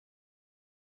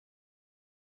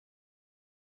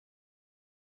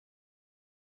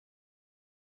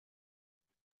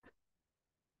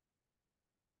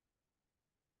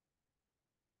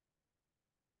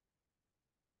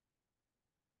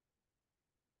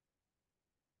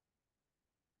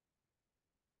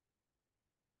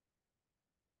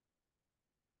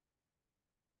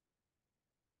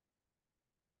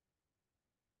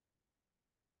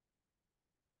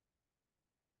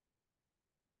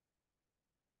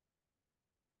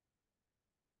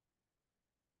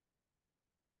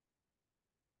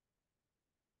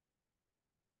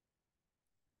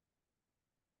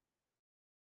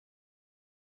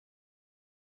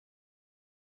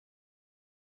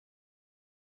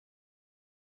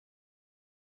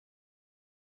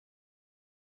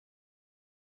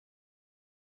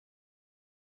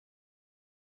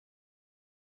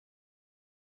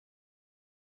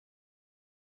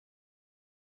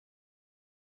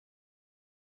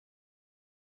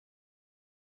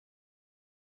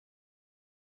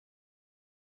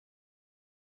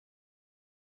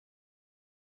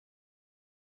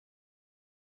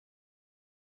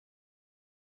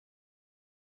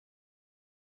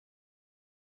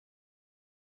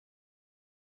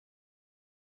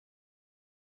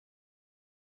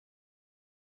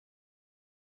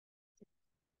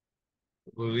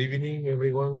Good evening,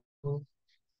 everyone.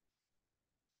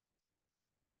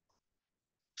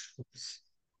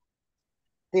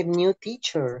 The new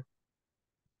teacher.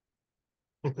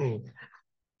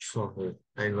 Sorry,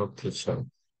 I'm not teacher.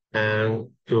 And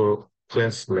your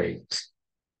classmate.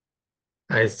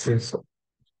 I think so.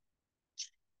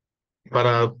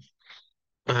 But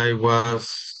I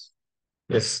was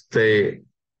stay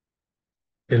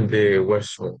in the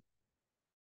workshop.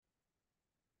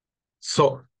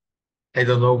 So I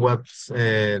don't know what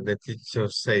the teacher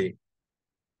say.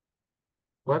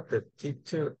 What the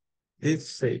teacher did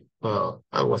say.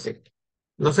 Algo así.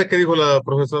 No sé qué dijo la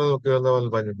profesora de lo que yo andaba en el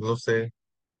baño. No sé.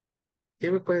 ¿Qué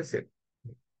me puede decir?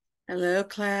 Hello,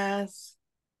 class.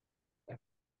 Hi,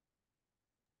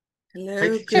 Hello,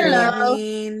 good teacher. Hello.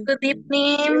 evening. Good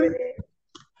evening.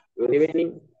 Good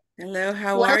evening. Hello,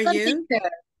 how are Welcome, you? teacher.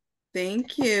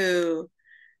 Thank you.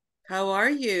 How are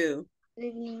you? Good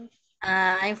evening.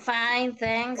 I'm fine,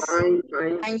 thanks. Fine,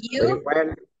 fine. And Very you?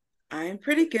 well. I'm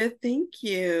pretty good, thank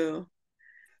you.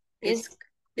 It's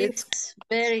It's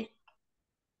very.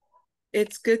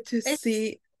 it's good to It's,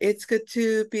 see. It's good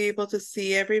to be able to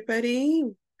see everybody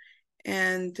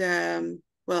and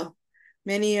well,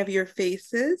 many of your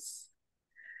faces.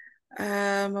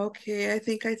 Okay, I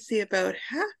think I see about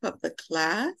half of the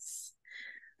class.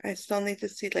 I still need to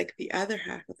see like the other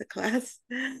half of the class,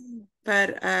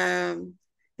 but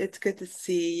it's good to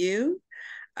see you.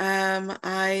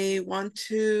 I want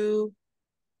to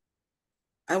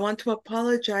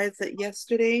apologize that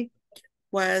yesterday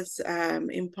was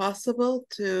impossible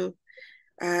to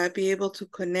be able to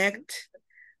connect.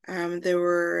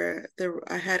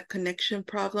 I had connection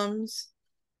problems,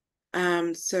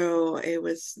 so it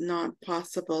was not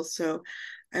possible. So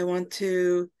I want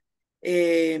to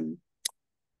um,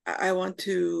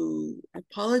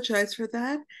 apologize for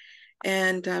that.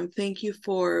 And thank you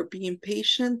for being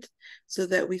patient so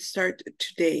that we start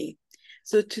today.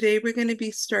 So today we're going to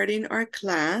be starting our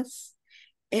class.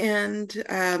 And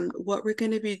what we're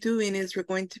going to be doing is we're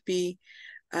going to be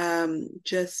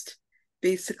just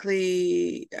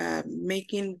basically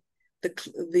making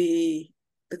the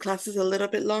classes a little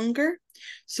bit longer.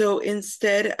 So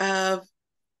instead of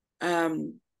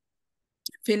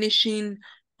finishing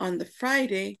on the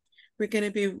Friday, we're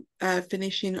going to be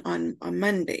finishing on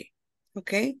Monday.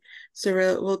 Okay, so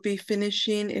we'll be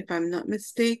finishing, if I'm not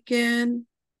mistaken,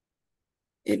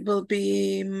 it will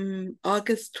be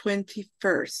August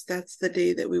 21st. That's the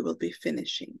day that we will be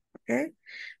finishing. Okay,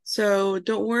 so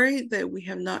don't worry that we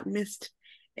have not missed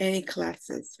any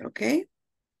classes. Okay,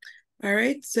 all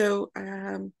right. So,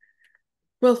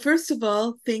 well, first of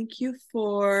all, thank you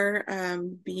for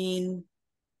being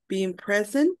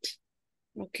present.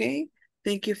 Okay,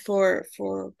 thank you for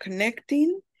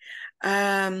connecting.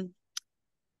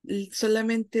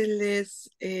 Solamente les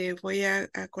voy a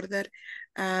acordar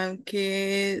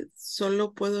que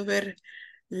solo puedo ver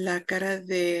la cara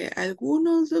de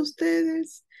algunos de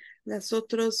ustedes. Las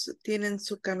otros tienen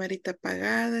su camarita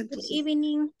apagada. Good Entonces,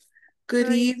 evening. good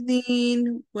Sorry.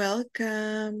 evening,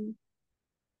 welcome.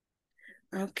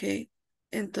 Ok,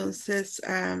 entonces,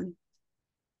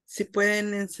 si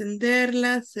pueden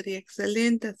encenderla, sería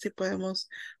excelente, así podemos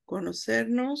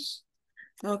conocernos.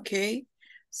 Okay,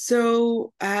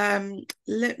 so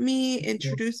let me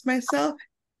introduce myself.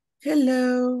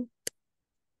 Hello.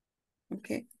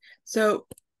 Okay, so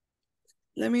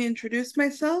let me introduce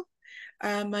myself.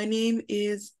 My name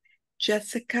is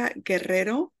Jessica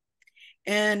Guerrero,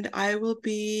 and I will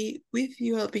be with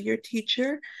you. I'll be your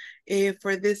teacher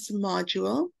for this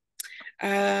module.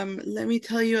 Let me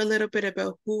tell you a little bit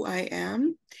about who I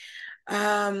am.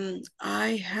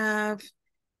 I have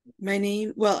my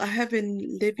name, well, I have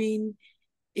been living,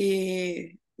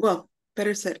 well,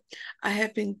 better said, I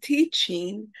have been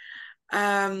teaching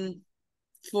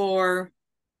for,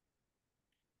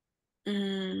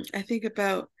 I think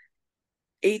about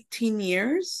 18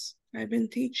 years I've been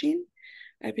teaching.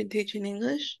 I've been teaching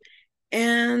English.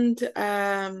 And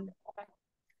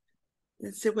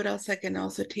let's see what else I can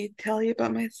also tell you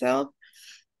about myself.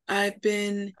 I've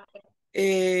been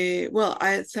well,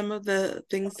 some of the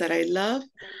things that I love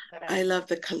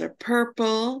the color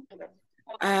purple.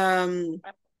 And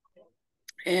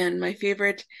my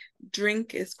favorite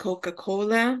drink is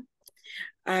Coca-Cola.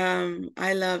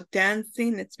 I love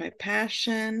dancing, it's my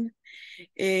passion.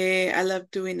 I love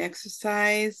doing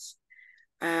exercise.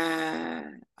 I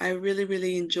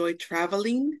really enjoy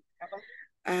traveling.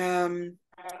 And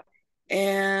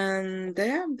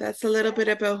yeah, that's a little bit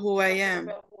about who I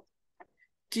am.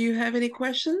 Do you have any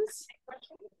questions?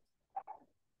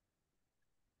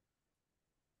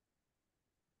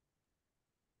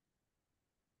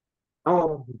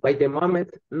 Oh, by the moment,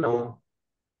 no.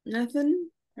 Nothing?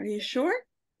 Are you sure?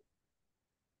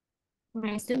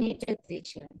 Nice to meet you,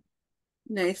 teacher.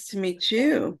 Nice to meet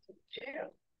you.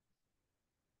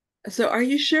 So are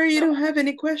you sure you don't have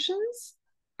any questions?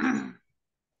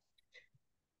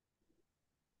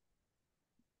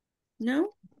 No?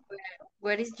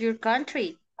 Where is your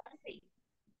country?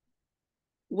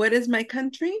 What is my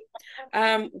country?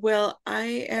 Well,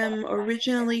 I am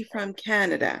originally from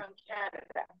Canada.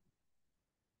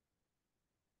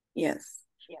 Yes.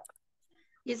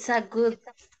 It's a good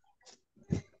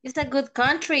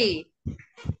country.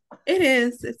 It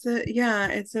is.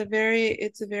 It's a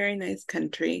very nice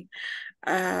country.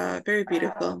 Very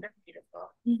beautiful.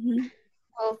 Mhm.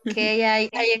 Okay, I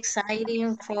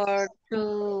excited for to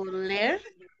learn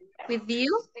with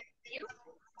you.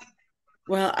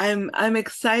 Well, I'm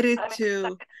excited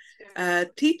to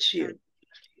teach you.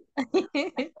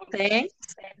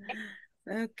 Thanks.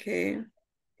 Okay.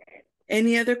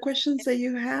 Any other questions that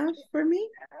you have for me?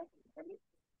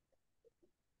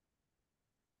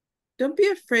 Don't be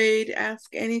afraid.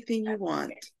 Ask anything you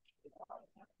want.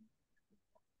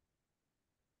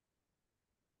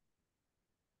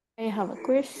 I have a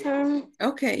question.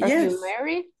 Okay, Are yes. you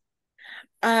married?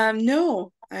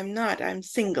 No, I'm not. I'm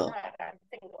single.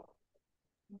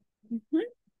 Mhm.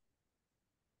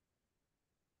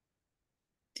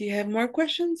 Do you have more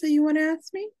questions that you want to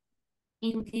ask me?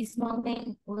 In this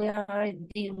moment, where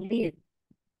do you live?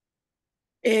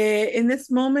 In this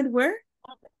moment, where?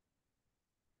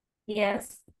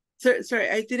 Yes. Sorry,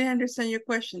 I didn't understand your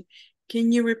question.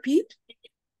 Can you repeat?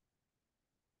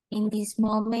 In this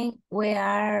moment,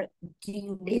 where do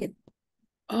you live?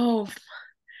 Oh,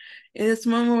 in this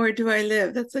moment, where do I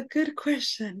live? That's a good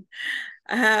question.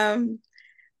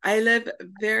 I live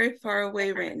very far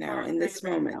away right now in this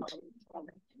moment.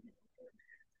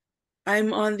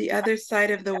 I'm on the other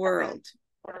side of the world.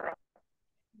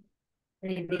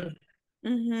 Really?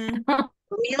 Mm-hmm.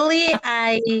 Really,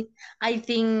 I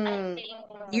think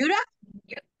Europe.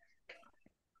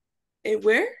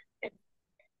 Where?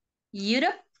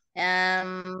 Europe.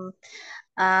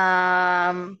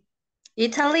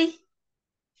 Italy.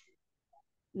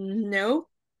 No,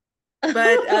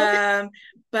 but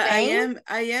Spain.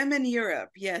 I am in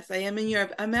Europe. Yes, I am in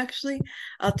Europe.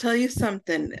 I'll tell you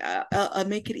something. I'll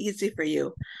make it easy for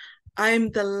you.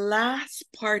 I'm the last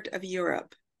part of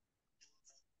Europe.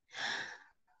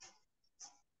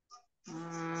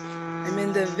 I'm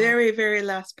in the very, very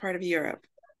last part of Europe.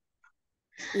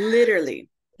 Literally,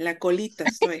 la colita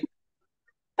estoy.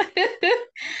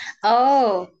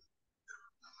 Oh.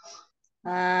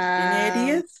 Any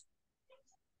ideas?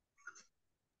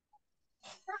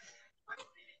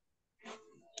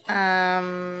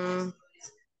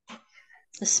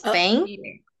 Spain?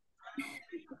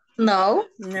 No.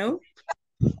 No.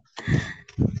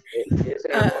 Is it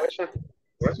Russia?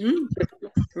 Russia?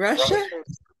 Russia?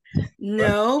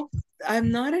 No,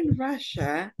 I'm not in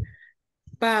Russia,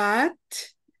 but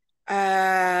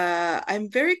I'm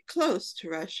very close to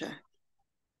Russia.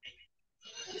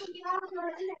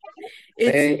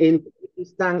 It's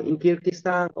In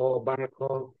Kyrgyzstan or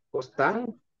Balkan?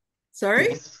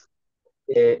 sorry?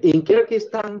 In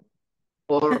Kyrgyzstan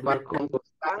or Balkan?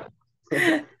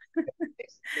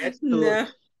 No.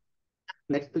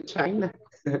 Next to China.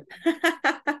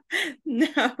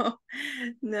 No,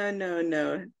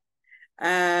 no.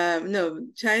 No,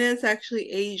 China is actually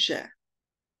Asia.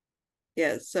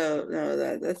 Yeah, so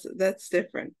no, that's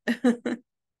different.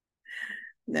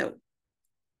 No.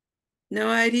 No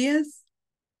ideas?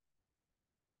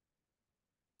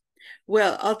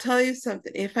 Well, I'll tell you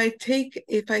something. If I take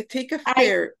a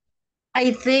fare,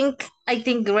 I think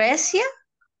Grecia.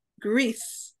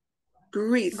 Greece.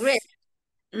 Greece.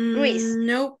 Greece.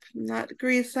 Nope, not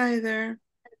Greece either.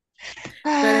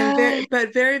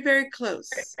 But very, very close.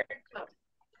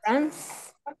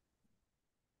 France?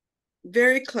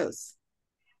 Very close.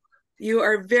 You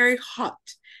are very hot.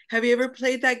 Have you ever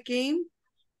played that game?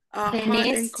 Hot and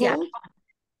Venecia.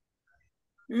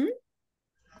 cold?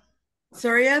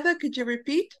 Sorry, Ada, could you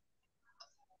repeat?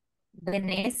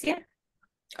 Venecia?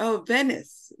 Oh,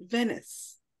 Venice.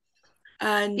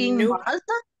 In Nope.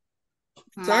 Malta.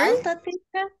 Sorry? Malta,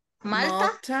 teacher?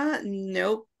 Malta?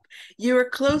 Nope. You were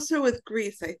closer with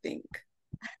Greece, I think.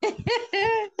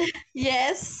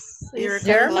 Yes. You were It's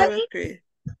closer with Greece.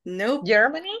 Nope.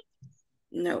 Germany.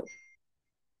 No.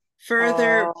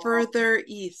 Further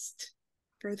east.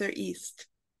 Further east.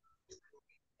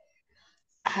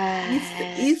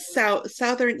 East,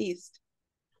 southern east.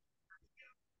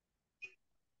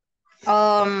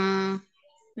 The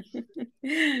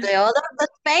other, the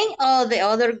Spain or the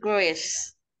other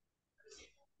Greece?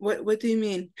 What do you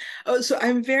mean? Oh, so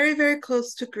I'm very, very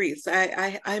close to Greece.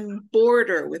 I'm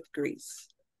border with Greece.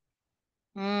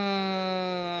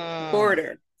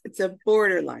 Border. It's a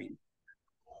borderline.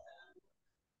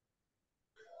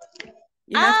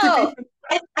 You have to Oh,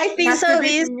 be I think have to so.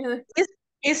 be familiar.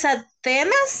 Is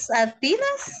Atenas?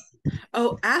 Atenas?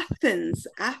 Oh, Athens.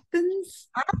 Athens.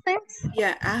 Athens?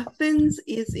 Yeah, Athens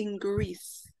is in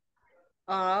Greece.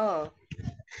 Oh.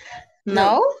 No,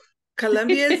 No?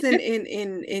 Colombia is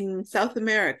in South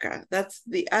America. That's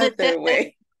the other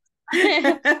way.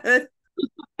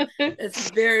 It's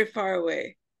very far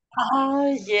away.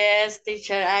 Oh, yes,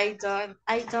 teacher.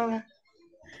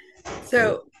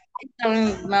 So,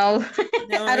 Don't know.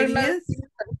 no I don't know. ideas?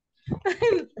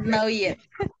 No yet.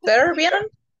 Serbian?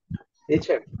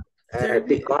 Teacher,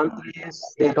 Serbia.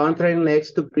 the country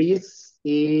next to Greece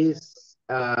is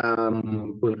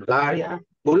Bulgaria.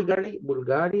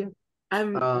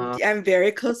 I'm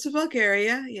very close to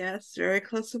Bulgaria. Yes, very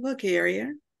close to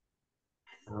Bulgaria.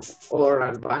 Or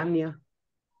Albania.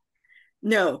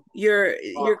 No, you're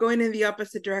going in the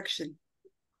opposite direction.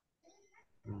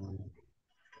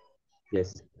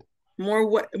 Yes,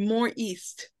 More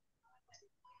east.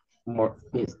 more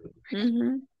east.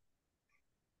 Mm-hmm.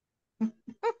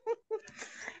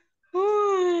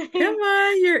 Come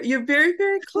on, you're very,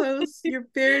 very close. You're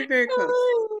very, very close.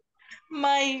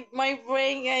 My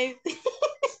brain,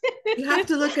 You have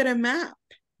to look at a map.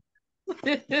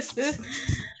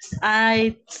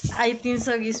 I think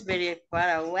so is very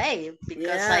far away because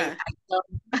Yeah. I don't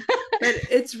But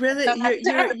it's really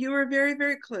don't you were very,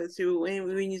 very close.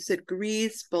 When you said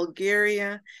Greece,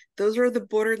 Bulgaria, those were the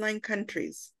borderline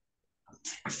countries.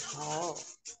 Oh.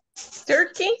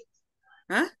 Turkey?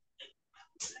 Huh?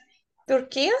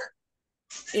 Turkey?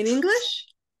 In English?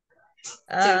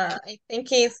 I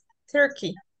think it's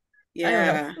Turkey. I don't know.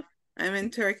 Yeah, I'm in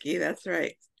Turkey. That's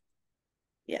right.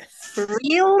 Yes.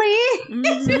 Really?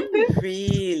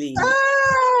 Really.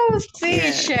 Oh, Yes.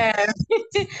 teacher.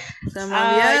 So I'm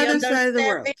on the I other side of the understand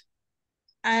world.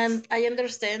 and I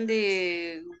understand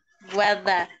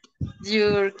what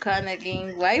you're connecting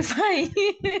Wi-Fi.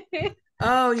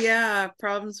 Oh yeah,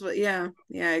 problems with yeah,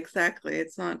 exactly.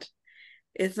 It's not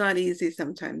easy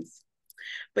sometimes.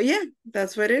 But yeah,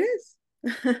 that's what it is.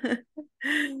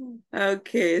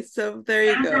 Okay, so there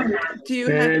you go. Do you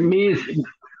have Miss,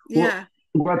 yeah.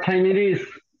 what time it is?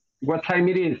 What time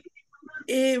it is?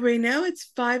 Right now it's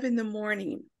 5 in the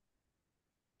morning.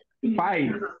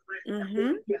 5.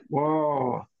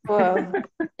 Whoa. Wow.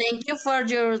 Thank you for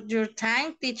your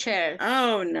time, teacher.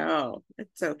 Oh no,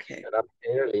 it's okay. Get up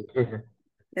early.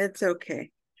 It's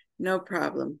okay. No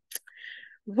problem.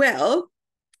 Well,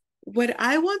 what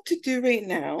I want to do right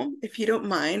now, if you don't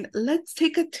mind, let's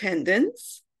take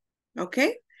attendance.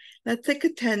 Okay? Let's take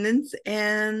attendance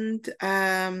and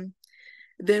then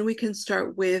we can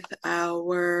start with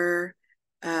our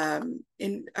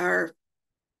in our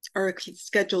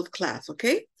scheduled class,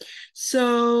 okay?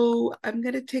 So I'm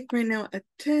gonna take right now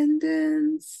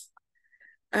attendance.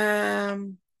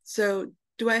 So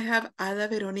do I have Ada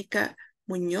Verónica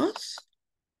Muñoz?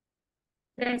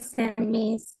 Present,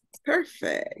 Miss.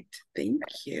 Perfect, thank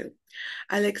you.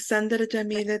 Alexandra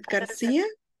Jamilet Garcia?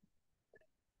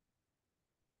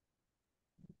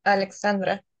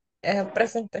 Alexandra.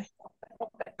 Presente.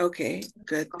 Okay,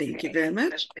 good, thank you very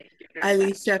much.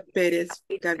 Alicia Perez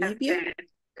Gavidia?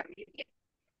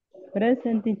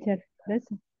 Present, teacher.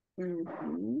 Present.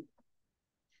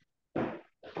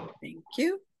 Thank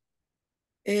you.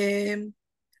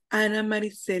 Ana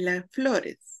Marisela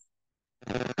Flores.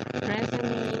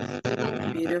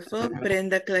 Present, Beautiful.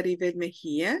 Brenda Claribel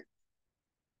Mejia.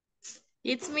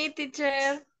 It's me,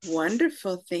 teacher.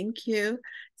 Wonderful, thank you.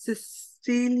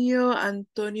 Cecilio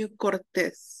Antonio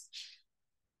Cortés.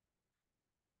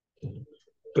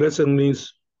 Present,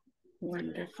 Miss.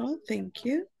 Wonderful, thank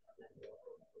you.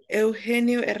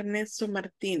 Eugenio Ernesto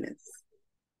Martínez.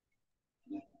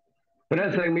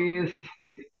 Present, Miss.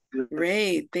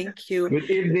 Great, thank you. Good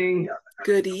evening.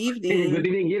 Good Good evening.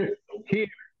 evening here.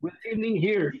 Good evening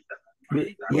here.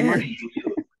 Good Yeah. morning.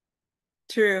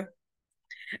 True.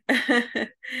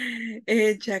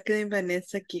 Jacqueline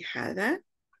Vanessa Quijada.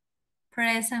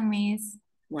 Present, Miss.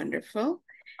 Wonderful.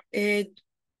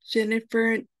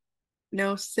 Jennifer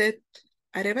Nauset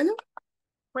Arevalo.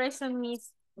 Present, Miss.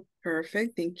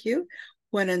 Perfect, thank you.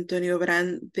 Juan Antonio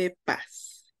Brand de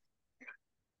Paz.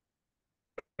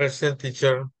 Present,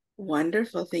 teacher.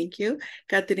 Wonderful, thank you.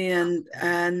 Caterina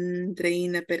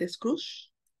Andreina Perez Cruz.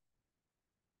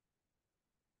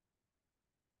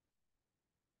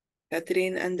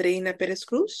 Catherine Andreina Perez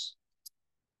Cruz.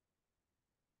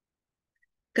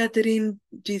 Catherine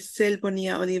Giselle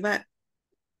Bonilla Olivar.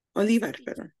 Olivar,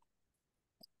 perdón.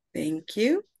 Thank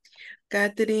you.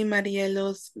 Catherine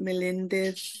Marielos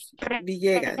Meléndez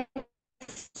Villegas.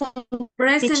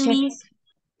 Present, Miss.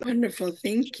 Wonderful,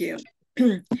 thank you.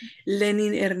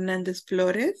 Lenin Hernández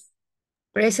Flores.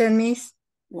 Present, Miss.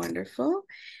 Wonderful.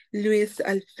 Luis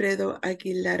Alfredo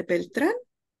Aguilar Beltrán.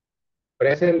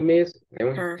 Present, Miss.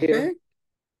 I'm here. Perfect.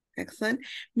 Excellent.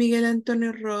 Miguel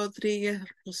Antonio Rodríguez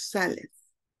Rosales.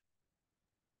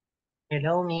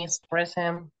 Hello, Miss.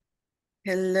 Present.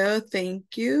 Hello, thank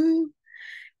you.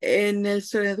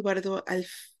 Nelson Eduardo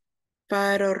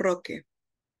Alfaro Roque.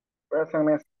 Present,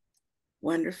 Miss.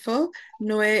 Wonderful.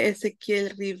 Noé Ezequiel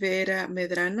Rivera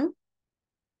Medrano.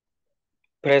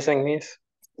 Present, Miss.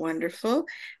 Wonderful.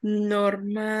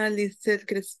 Norma Lizeth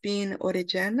Crespín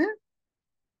Orellana.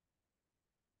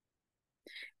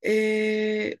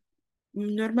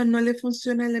 Norma, ¿no le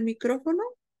funciona el micrófono?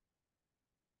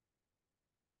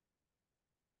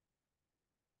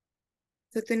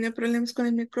 ¿Se tenía problemas con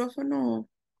el micrófono,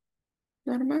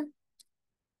 Norma?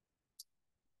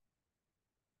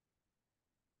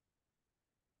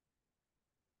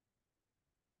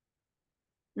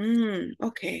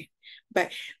 Ok. Bye.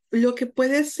 Lo que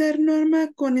puede hacer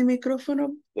Norma con el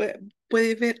micrófono,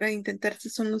 puede ver, intentar si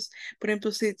son los, por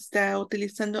ejemplo, si está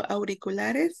utilizando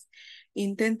auriculares,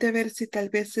 intente ver si tal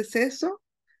vez es eso,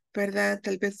 ¿verdad?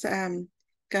 Tal vez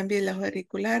cambie los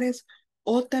auriculares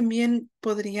o también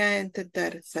podría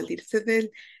intentar salirse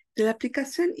de la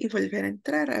aplicación y volver a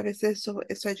entrar. A veces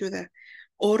eso ayuda.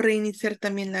 O reiniciar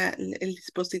también el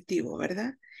dispositivo,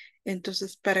 ¿verdad?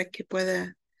 Entonces, para que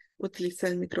pueda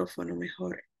utilizar el micrófono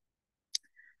mejor.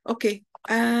 Ok.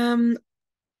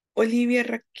 Olivia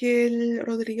Raquel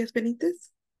Rodríguez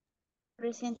Benítez.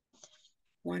 Present.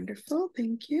 Wonderful,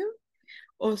 thank you.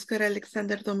 Oscar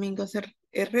Alexander Domingos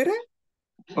Herrera.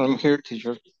 I'm here,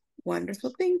 teacher.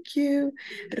 Wonderful, thank you.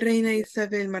 Reina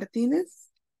Isabel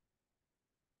Martínez.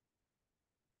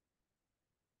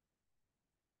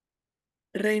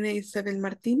 Reina Isabel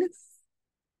Martínez.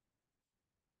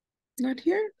 Not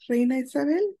here. Reina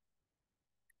Isabel.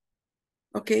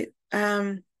 Okay.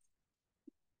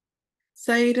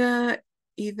 Zaira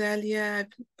Idalia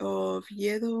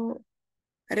Oviedo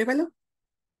Arevalo.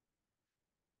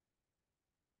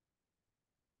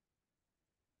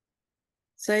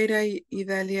 Zaira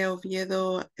Idalia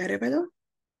Oviedo Arevalo.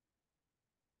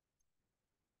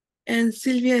 And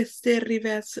Silvia Esther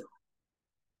Rivas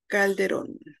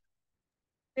Calderón.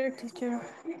 Here, teacher.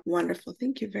 Wonderful.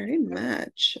 Thank you very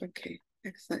much. Okay.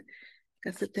 Excellent.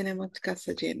 Casi tenemos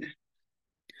casa llena.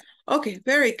 Okay.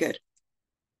 Very good.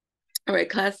 All right,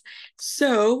 class.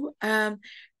 So,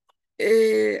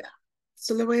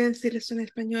 solo voy a decir eso en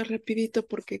español rapidito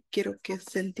porque quiero que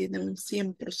se entienda un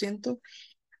 100%.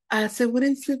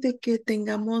 Asegúrense de que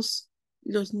tengamos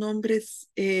los nombres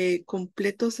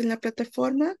completos en la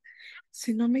plataforma.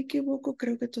 Si no me equivoco,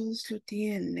 creo que todos lo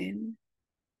tienen.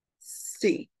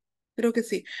 Sí, creo que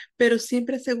sí. Pero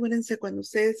siempre asegúrense cuando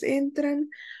ustedes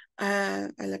entran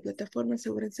a la plataforma,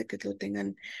 asegúrense que lo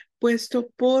tengan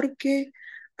puesto porque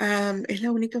es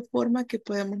la única forma que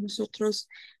podemos nosotros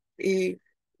eh,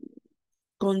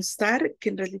 constar que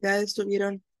en realidad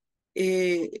estuvieron,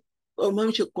 o mejor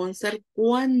dicho, constar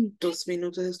cuántos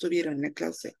minutos estuvieron en la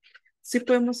clase. Sí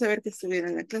podemos saber que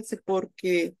estuvieron en la clase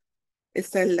porque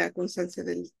está en la constancia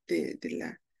del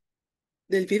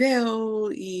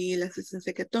video y la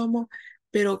asistencia que tomo,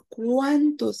 pero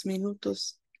cuántos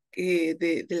minutos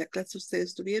de la clase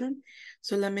ustedes tuvieron,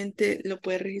 solamente lo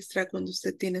puede registrar cuando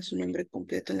usted tiene su nombre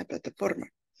completo en la plataforma.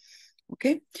 ¿Ok?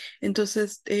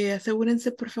 Entonces,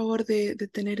 asegúrense por favor de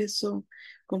tener eso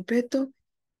completo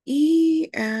y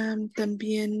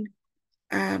también,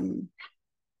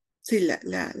 sí,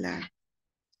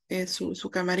 su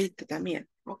camarita también.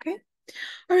 ¿Ok?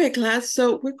 All right, class.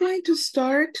 So we're going to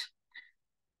start.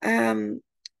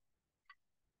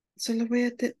 Solo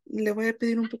le voy a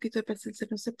pedir un poquito de paciencia.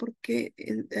 No sé por qué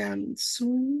el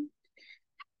Zoom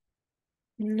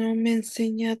no me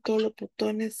enseña todos los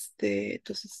botones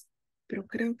entonces, pero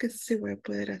creo que sí voy a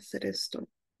poder hacer esto.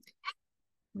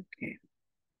 Okay.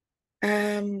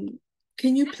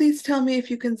 Can you please tell me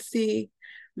if you can see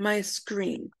my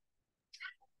screen?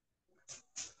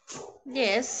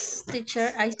 Yes,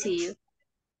 teacher, I see you.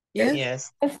 Yes?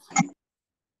 Yes.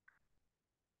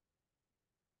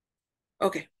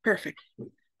 Okay, perfect.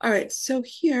 All right, so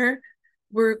here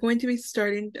we're going to be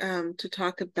starting to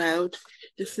talk about,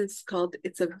 this is called,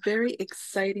 it's a very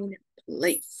exciting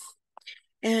place.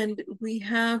 And we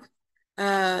have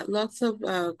lots of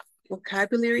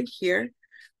vocabulary here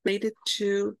related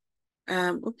to,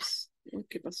 oops,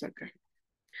 ¿qué pasó acá?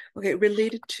 Okay,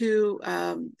 related to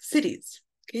cities,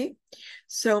 okay?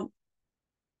 So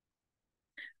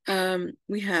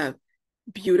We have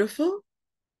beautiful.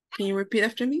 Can you repeat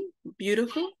after me?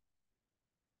 Beautiful.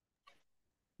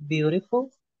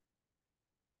 Beautiful.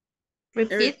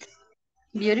 Repeat.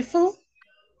 Beautiful.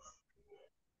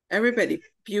 Everybody,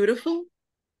 beautiful.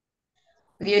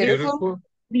 Beautiful.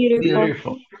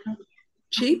 Beautiful.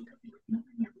 Cheap.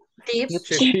 Deep.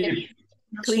 Cheap.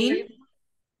 Clean.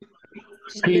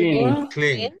 Clean.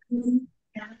 Clean.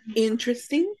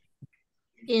 Interesting.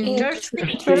 Interesting.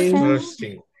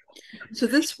 Interesting. So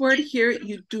this word here,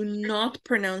 you do not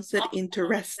pronounce it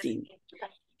interesting.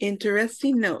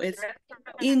 Interesting, no, it's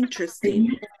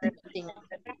interesting.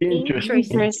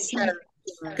 Interesting.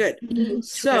 Good.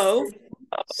 So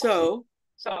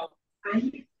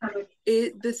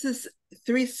this is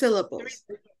 3 syllables.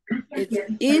 It's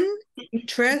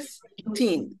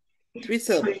interesting. 3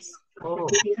 syllables. Oh,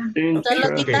 Solo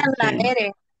quitan la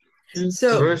Interesting. R. So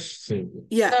interesting.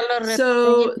 yeah, Solo so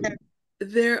repiten.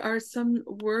 there are some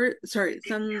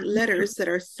some letters that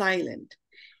are silent.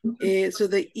 So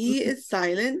the E is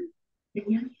silent.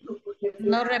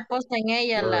 No reposa en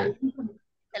ella Right.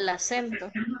 el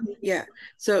acento. Yeah,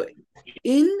 so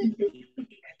interesting.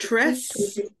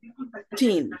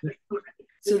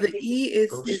 So the E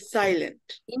is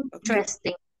silent.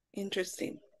 Interesting.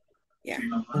 Interesting. Yeah.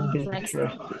 Interesting.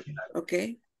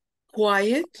 Okay.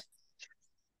 Quiet.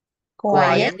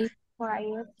 Quiet.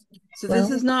 So this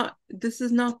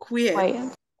is not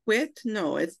quiet. Quit?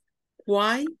 No, it's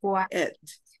quiet. Quiet.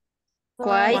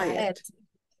 Quiet.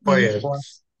 Quiet.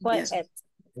 Yes.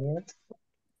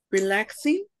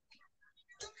 Relaxing.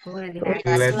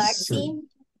 Relaxing.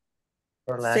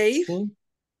 Safe.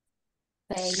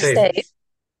 Safe.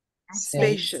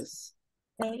 Spacious.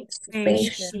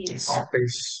 Spacious.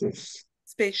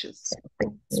 Spacious.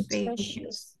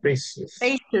 Spacious.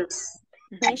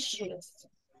 Spacious.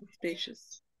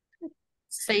 Spacious.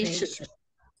 Spacious.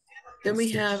 Then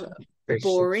we have Spacious.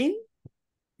 boring.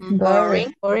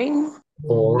 Boring.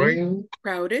 Boring.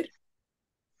 Crowded.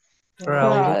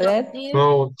 Crowded.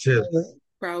 Crowded.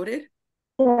 Crowded.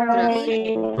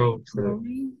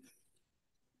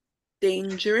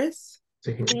 Dangerous.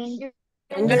 Dangerous.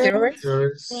 Dangerous.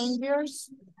 Dangerous.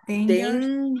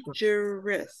 Dangerous.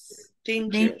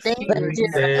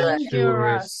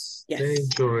 Dangerous. Yes.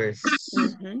 Dangerous.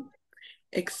 Mhm.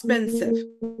 Expensive.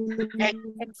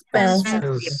 Expensive.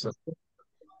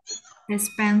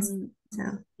 Expensive.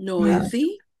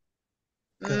 Noisy.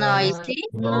 Noisy.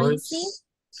 Noise.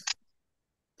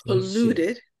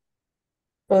 Polluted.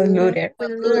 Polluted.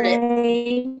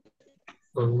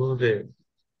 Polluted.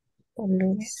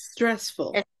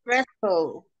 Stressful.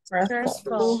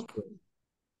 Stressful.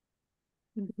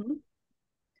 Mhm.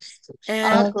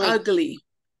 And ugly.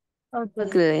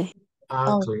 Ugly.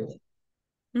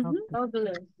 Mhm.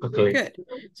 Ugly. Ugly. Good.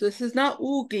 So this is not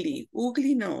ugly.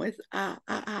 Ugly, no, es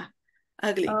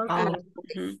ugly. Ugly.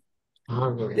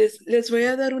 Mhm. Les voy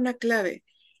a dar una clave.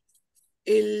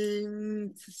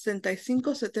 El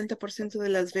 65-70% de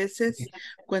las veces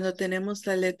cuando tenemos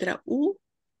la letra U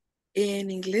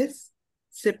en inglés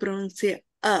se pronuncia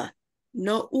a,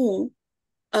 no U,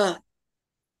 a.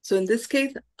 So in this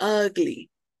case, ugly.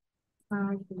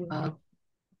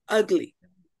 Ugly.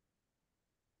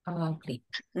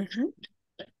 Mhm.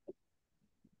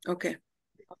 Okay.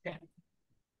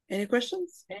 Any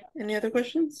questions? Any other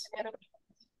questions?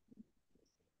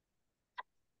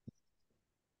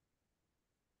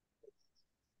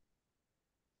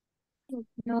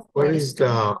 What is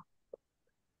the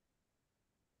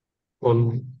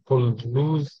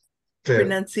polluted?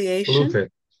 Pronunciation.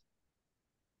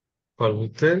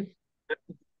 Polluted.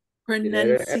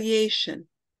 Pronunciation.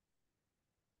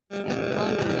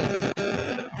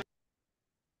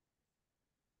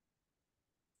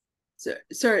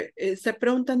 Sorry, ¿está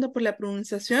preguntando por la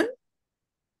pronunciación?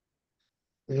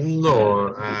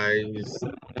 No,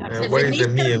 what is the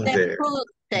meaning there?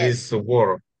 This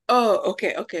word. Oh,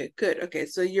 okay, good. Okay,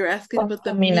 so you're asking about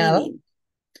the Contaminado. meaning.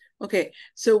 Okay,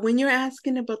 so when you're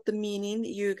asking about the meaning,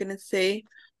 you're going to say,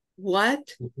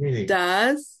 what Meaning.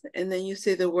 does, and then you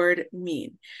say the word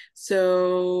mean.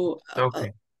 So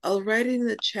Okay. I'll write it in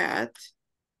the chat.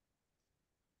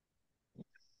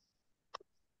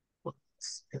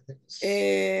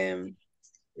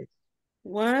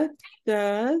 What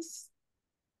does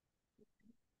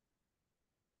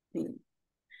mean?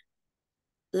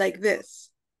 Like this.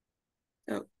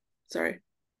 Oh, sorry.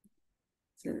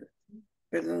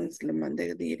 Perdón, lo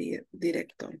mandé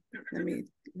directo. Let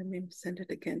me send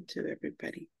it again to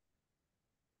everybody.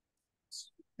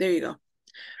 There you go.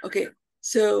 Okay,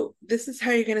 so this is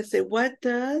how you're going to say, what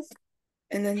does,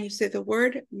 and then you say the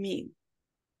word mean.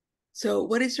 So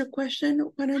what is your question,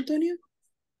 Juan Antonio?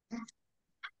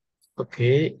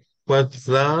 Okay. What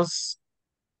does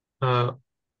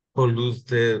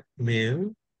polluted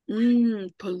mean?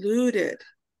 Polluted.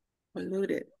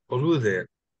 Polluted. Polluted.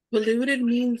 Polluted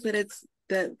means that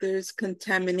there's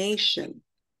contamination.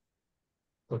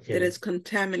 Okay. That is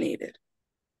contaminated.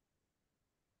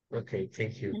 Okay,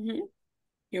 thank you.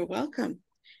 You're welcome.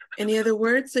 Any other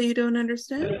words that you don't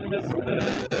understand?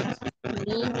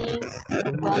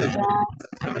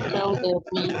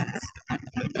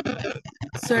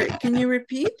 Sorry, can you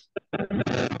repeat?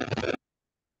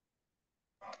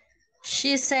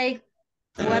 She said,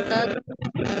 what does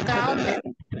grounded?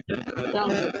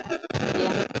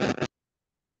 Yeah.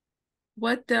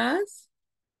 What does?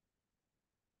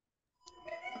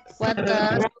 What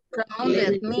does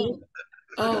grounded mean?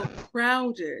 Oh,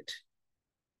 crowded.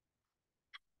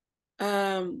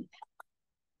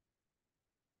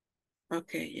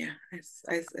 Okay, yeah,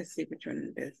 I see which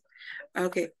one it is.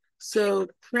 Okay, so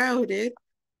crowded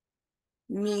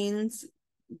means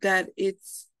that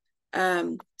it's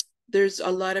there's a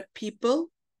lot of people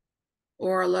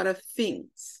or a lot of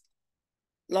things.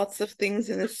 Lots of things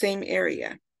in the same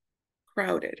area.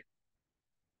 Crowded.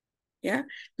 Yeah,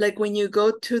 like when you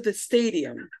go to the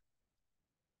stadium,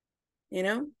 you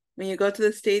know, when you go to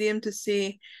the stadium to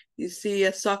see, you see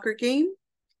a soccer game,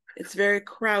 it's very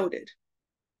crowded.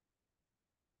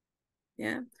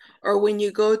 Yeah, or when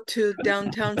you go to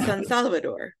downtown San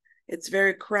Salvador, it's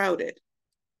very crowded.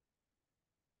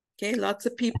 Okay, lots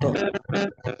of people. Is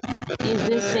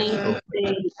the same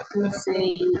to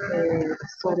say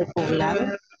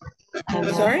sobrepoblado?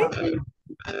 Sorry?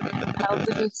 How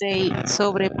do you say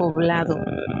sobrepoblado?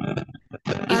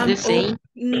 Is the same?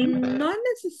 Not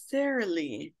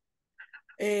necessarily.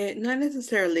 Not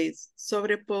necessarily.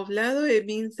 Sobrepoblado, it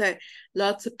means that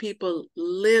lots of people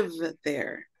live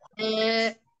there.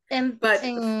 But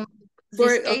in for,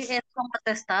 this case, es como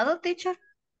atestado, teacher?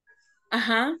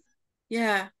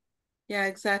 Yeah,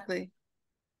 exactly.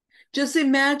 Just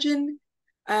imagine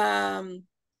 6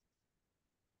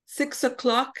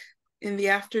 o'clock in the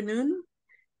afternoon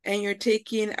and you're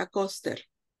taking a coaster.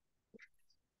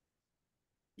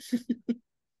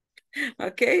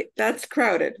 Okay, that's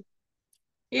crowded.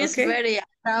 It's okay? very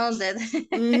crowded.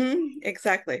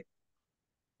 Exactly.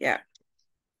 Yeah.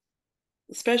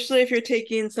 Especially if you're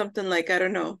taking something like, I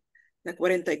don't know, like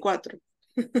 44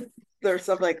 or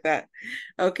stuff like that.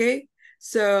 Okay.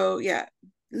 So yeah,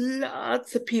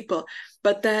 lots of people,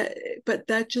 but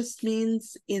that just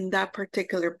means in that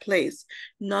particular place,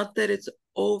 not that it's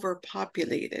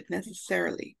overpopulated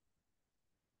necessarily.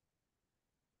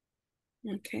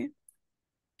 Okay.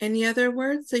 Any other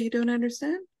words that you don't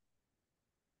understand?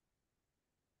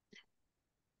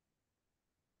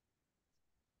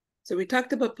 So we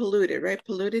talked about polluted, right?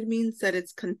 Polluted means that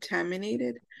it's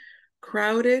contaminated.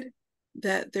 Crowded,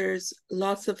 that there's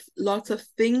lots of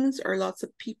things or lots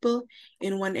of people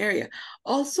in one area.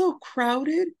 Also,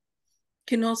 crowded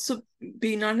can also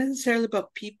be not necessarily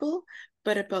about people,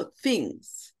 but about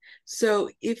things. So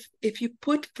if you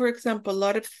put, for example, a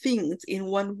lot of things in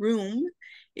one room,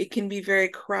 it can be very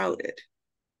crowded.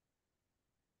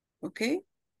 Okay?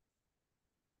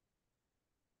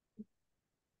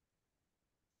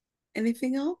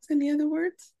 Anything else? Any other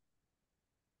words?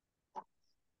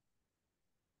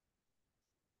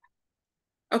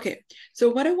 Okay, so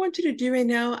what I want you to do right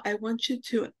now, I want you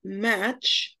to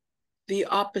match the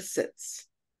opposites.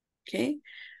 Okay,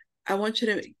 I want you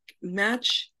to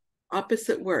match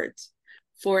opposite words.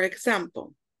 For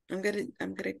example, I'm gonna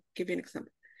give you an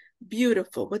example.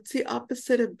 Beautiful. What's the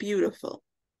opposite of beautiful?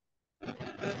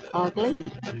 Ugly.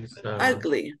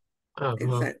 Ugly.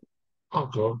 Exactly.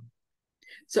 Okay.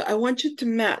 So I want you to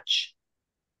match.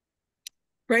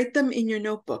 Write them in your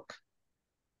notebook.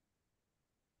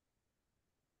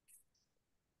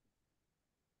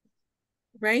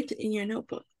 Write in your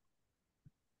notebook.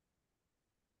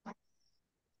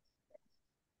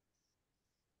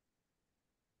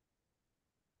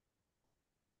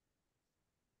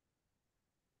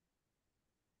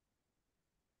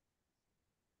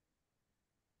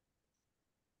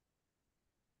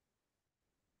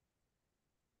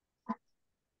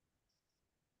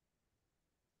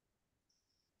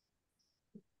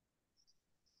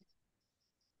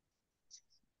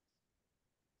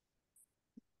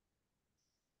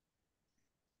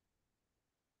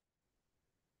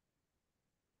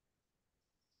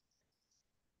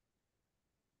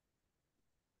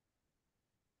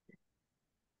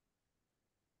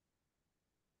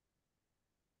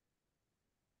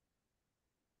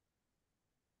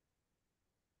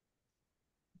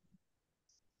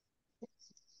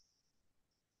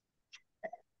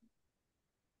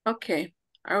 Okay,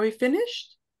 are we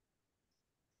finished?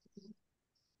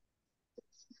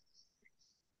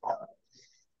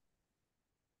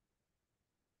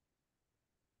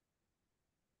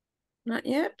 Not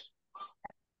yet?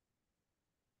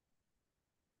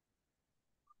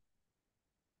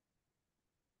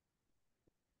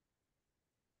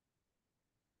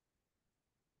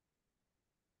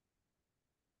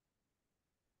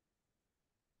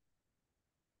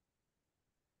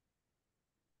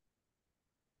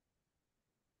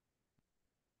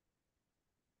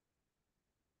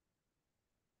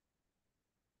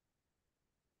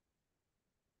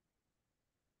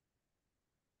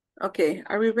 Okay,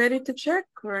 are we ready to check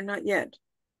or not yet?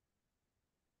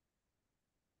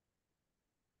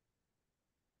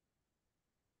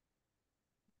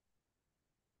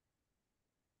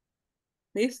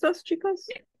 ¿Listos, chicos?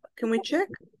 Can we check?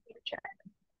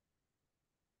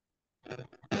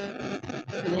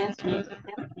 Yes, yes,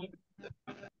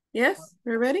 Yes,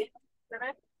 we're ready?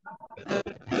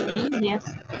 yes.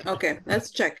 Okay, let's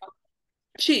check.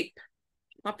 Cheap.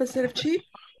 Opposite of cheap?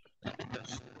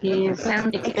 Is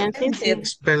expensive.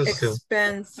 Expensive.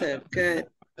 Expensive. Good.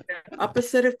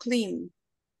 Opposite of clean?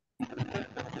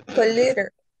 Polluted.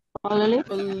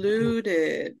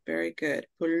 Polluted. Very good.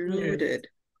 Polluted.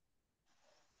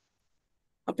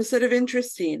 Opposite of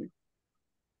interesting?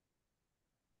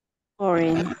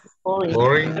 Boring. Boring.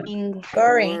 Boring.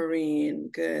 Boring.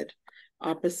 Good.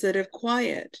 Opposite of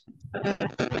quiet?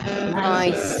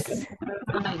 Nice.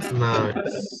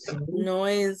 Nice.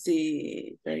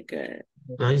 Noisy. Very good.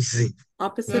 Noisy.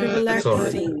 Opposite of Sorry.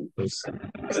 relaxing?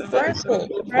 Stressful.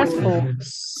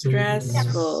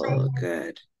 Stressful.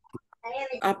 Good.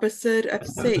 Opposite of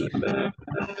safe?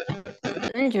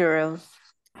 Dangerous.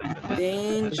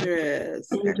 Dangerous.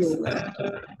 Excellent.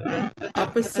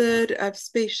 Opposite of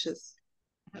spacious?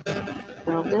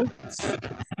 Problem.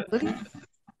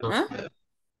 Huh?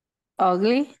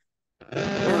 Ugly.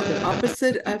 No.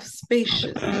 Opposite of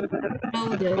spacious?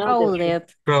 Crowded.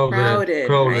 Crowded, right?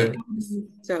 Crowded.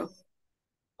 So,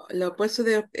 lo opuesto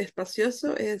de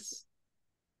espacioso es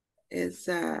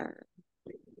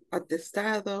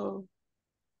atestado.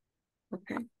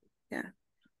 Okay, yeah.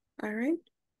 All right.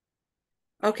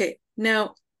 Okay,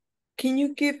 now, can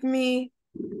you give me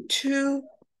two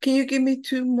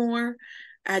more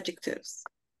adjectives?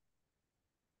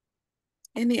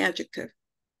 Any adjective.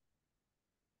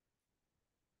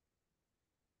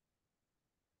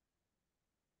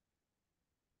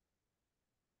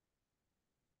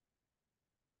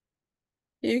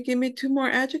 Can you give me two more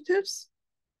adjectives?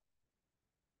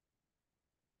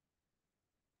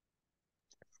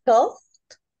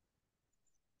 Soft.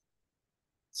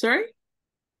 Sorry?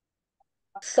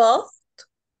 Soft.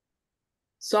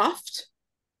 Soft?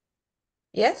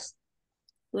 Yes.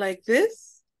 Like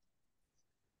this?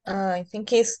 I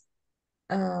think it's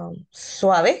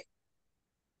suave.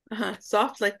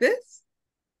 Soft like this?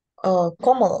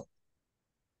 Cómodo.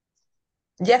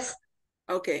 Yes.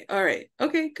 Okay, all right.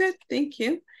 Okay, good. Thank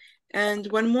you. And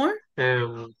one more?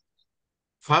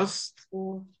 Fast.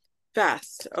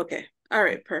 Fast. Okay. All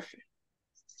right, perfect.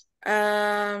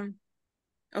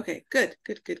 Okay, good.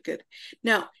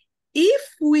 Now,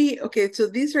 okay, so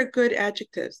these are good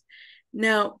adjectives.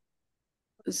 Now,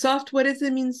 soft, what does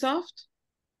it mean, soft?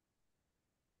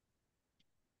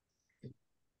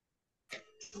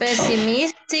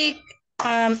 Pessimistic,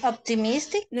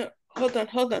 optimistic. No, hold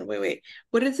on, wait.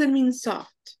 What does it mean,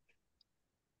 soft?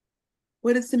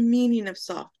 What is the meaning of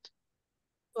soft?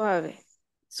 Suave.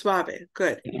 Suave,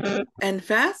 good. And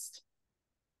fast?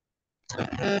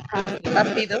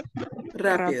 Rápido.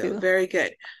 Rápido, very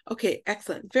good. Okay,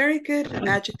 excellent. Very good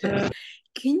adjectives.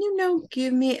 Can you now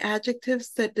give me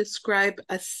adjectives that describe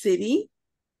a city?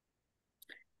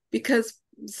 Because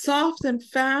soft and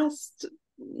fast,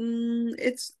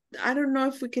 I don't know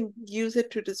if we can use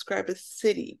it to describe a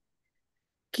city.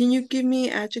 Can you give me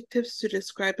adjectives to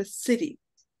describe a city?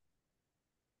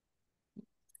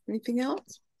 Anything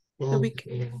else? That we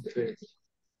can...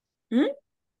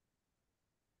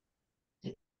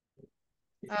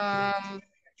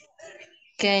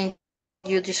 Can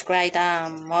you describe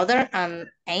modern and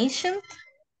ancient?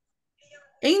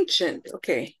 Ancient,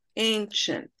 okay.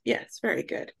 Ancient, yes, very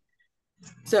good.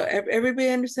 So everybody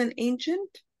understand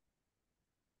ancient?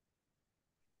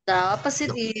 The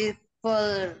opposite is,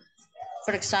 for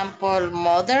example,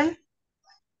 modern.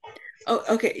 Oh,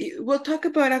 okay. We'll talk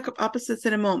about opposites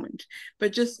in a moment,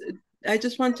 but I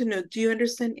just want to know, do you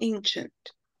understand ancient?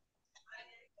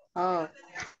 Oh,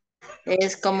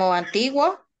 es como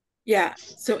antiguo. Yeah,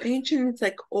 so ancient is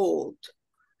like old.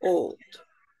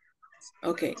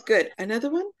 Okay, good.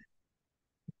 Another one?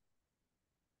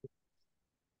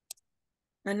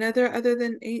 Another other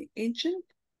than ancient?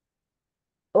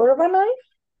 Urbanized.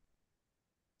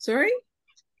 Sorry?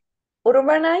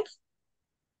 Urbanized.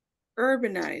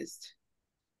 Urbanized.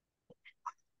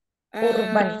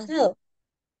 Urbanizado.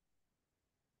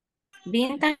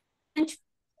 Vintage.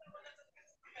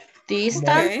 Distant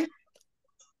Okay.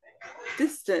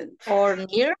 Distant. or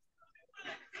near.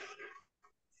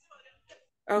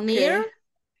 Okay.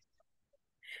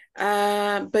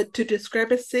 But to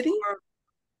describe a city?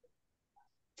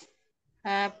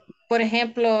 Por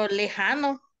ejemplo,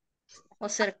 lejano o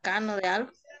cercano de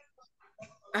algo.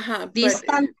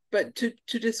 Distant. But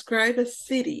to describe a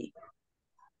city.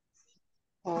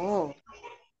 Oh.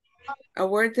 A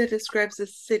word that describes a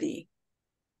city.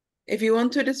 If you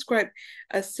want to describe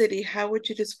a city, how would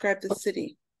you describe the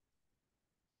city?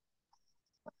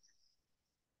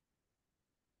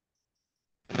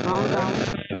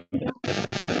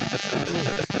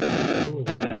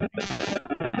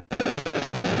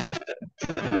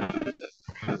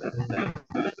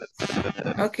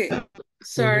 Okay,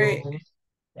 sorry.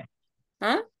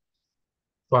 Huh?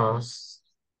 Fast.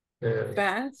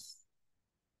 Fast.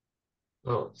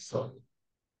 No, sorry.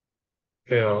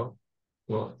 Fail.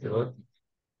 No, you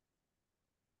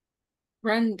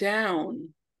Run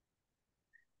down.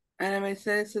 And I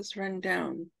say it says run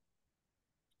down.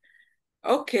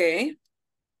 Okay.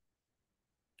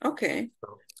 Okay.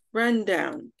 Run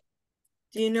down.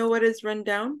 Do you know what is run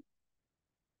down?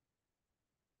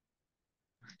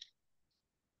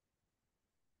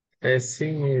 I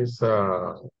think is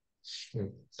to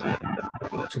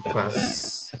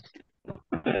pass.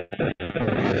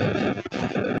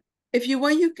 If you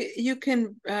want, you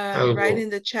can write Algo. in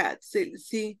the chat.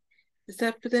 Si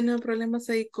está teniendo problemas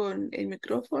ahí con el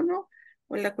micrófono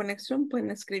o la conexión,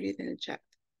 pueden escribir en el chat.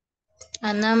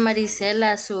 Ana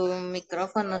Marisela, su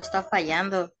micrófono está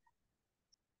fallando.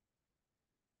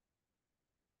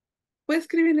 Puede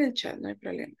escribir en el chat, no hay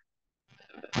problema.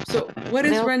 So, what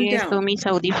is Creo run que son down? mis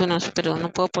audífonos, pero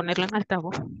no puedo ponerlo en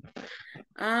altavoz.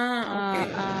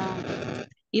 Okay.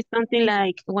 It's something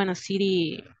like when a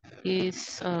city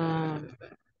is, I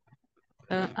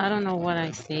don't know what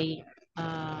I say,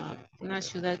 una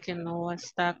ciudad que no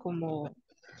está como,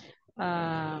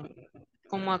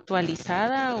 como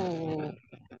actualizada o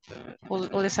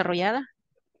desarrollada.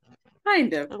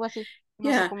 Kind of. Algo así.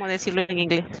 No sé cómo decirlo en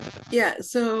inglés. Yeah,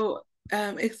 so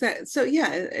exactly. So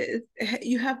yeah,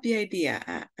 you have the idea,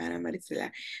 Ana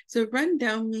Marisela. So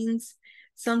rundown means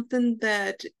something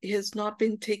that has not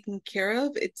been taken care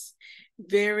of. It's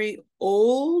very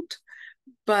old,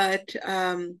 but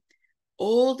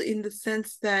old in the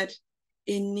sense that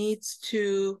it needs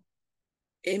to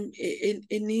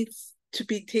it needs to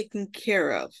be taken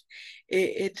care of.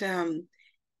 It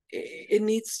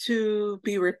needs to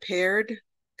be repaired.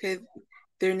 Okay,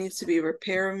 there needs to be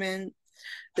repairment.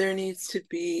 There needs to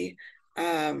be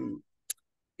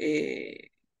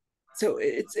so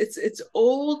it's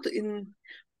old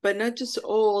but not just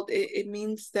old. It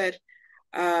means that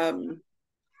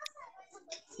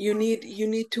you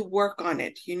need to work on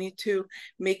it. You need to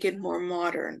make it more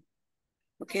modern.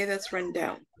 Okay, that's run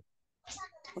down.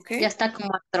 Okay. Ya está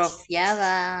como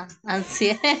atrofiada,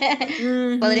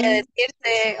 podría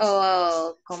decirse,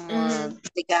 o como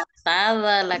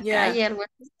desgastada la calle, algo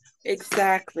así.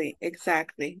 Exactly.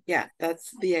 Yeah,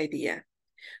 that's the idea.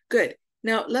 Good.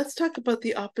 Now let's talk about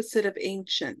the opposite of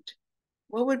ancient.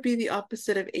 What would be the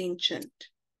opposite of ancient?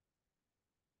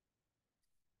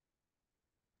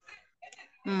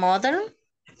 Modern.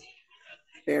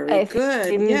 Very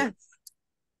good. Yes.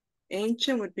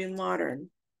 Ancient would be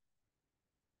modern.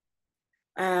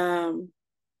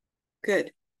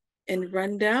 Good. And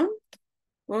rundown?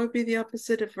 What would be the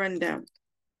opposite of rundown?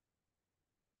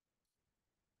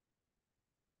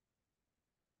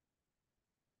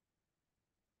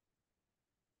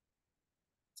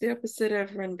 The opposite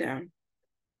of rundown.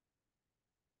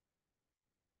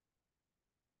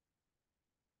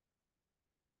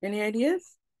 Any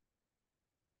ideas?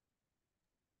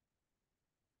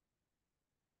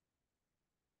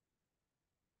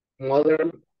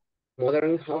 Modern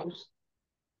house.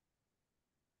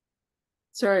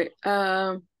 Sorry,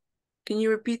 can you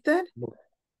repeat that?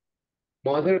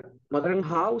 Modern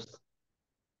house.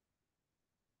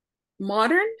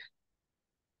 Modern?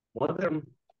 Modern.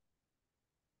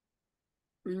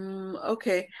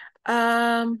 Okay.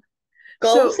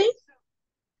 Cozy?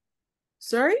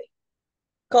 Sorry?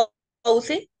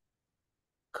 Cozy?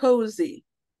 Cozy.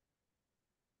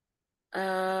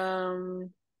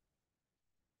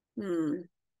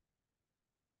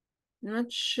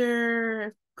 Not sure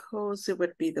if cozy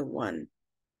would be the one.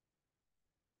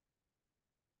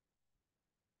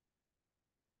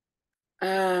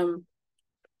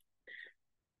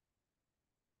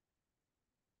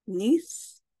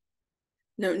 Niece?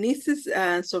 No, niece is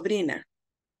sobrina.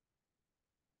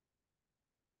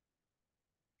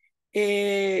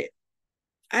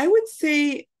 I would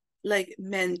say like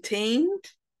maintained.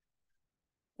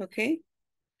 Okay.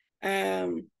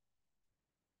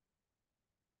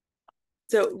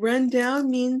 So run down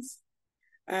means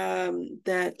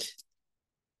that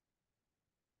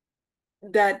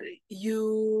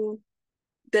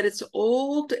it's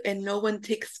old and no one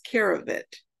takes care of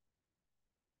it.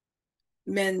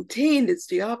 Maintained is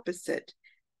the opposite.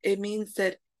 It means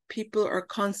that people are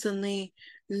constantly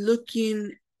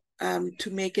looking to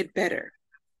make it better.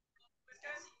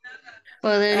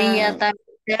 Podría también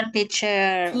ser,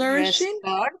 teacher, Flourishing?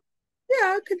 restore.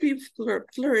 Yeah, it could be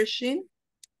flourishing.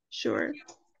 Sure.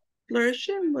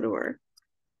 Flourishing, whatever.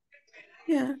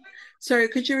 Yeah. Sorry,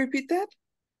 could you repeat that?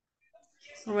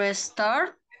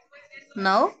 Restore?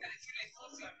 No.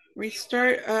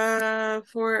 Restart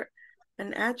for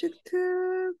an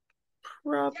adjective?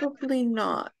 Probably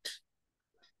not.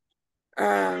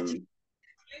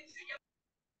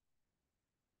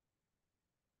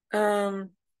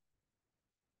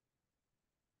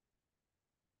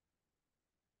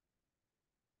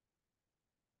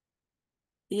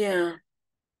 Yeah.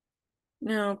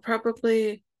 No,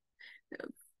 probably.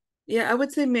 Yeah, I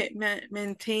would say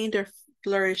maintained or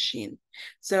flourishing.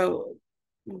 So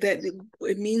that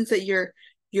it means that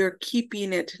you're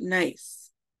keeping it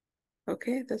nice.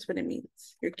 Okay, that's what it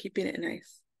means. You're keeping it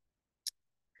nice.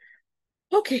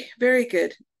 Okay, very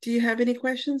good. Do you have any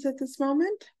questions at this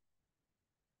moment?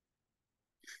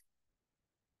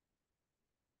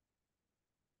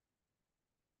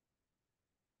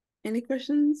 Any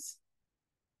questions?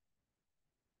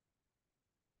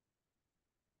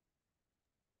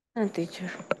 No, teacher.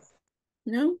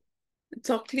 No? It's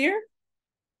all clear?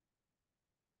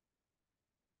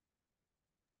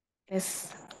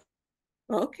 Yes.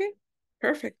 Okay,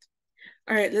 perfect.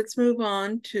 All right, let's move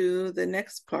on to the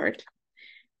next part.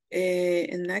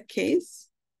 In that case,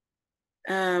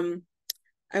 I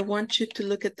want you to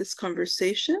look at this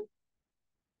conversation.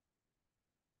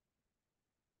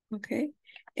 Okay,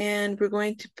 and we're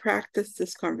going to practice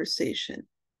this conversation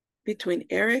between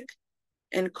Eric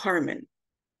and Carmen.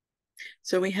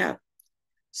 So we have,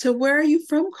 so where are you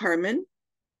from, Carmen?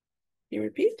 You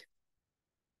repeat?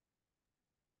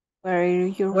 Where are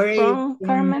you from,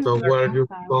 Carmen? So where are you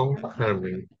from,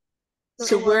 Carmen?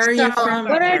 So where are you from?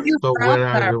 Where are you So from, where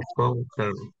are Carmen? you from,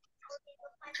 Carmen?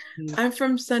 I'm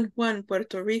from San Juan,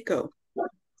 Puerto Rico.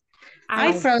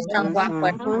 I'm from San Juan,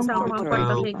 Puerto From Rico.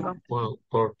 Puerto Rico. Well,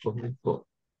 Puerto Rico.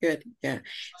 Good, yeah.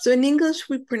 So in English,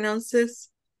 we pronounce this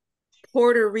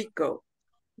Puerto Rico.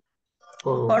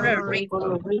 Puerto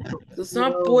Rico. So it's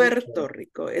not Puerto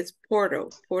Rico, it's Puerto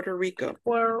Rico.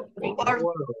 Puerto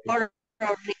Rico.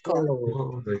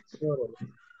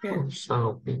 Yeah.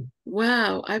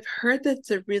 Wow, I've heard that's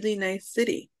a really nice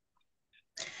city.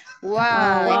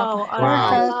 Wow.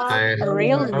 Wow, That's a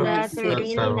really nice that's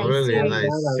city. a really nice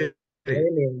city.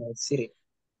 Really nice city.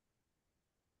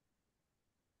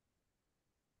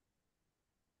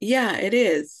 Yeah, it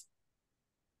is.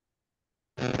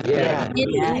 Yeah.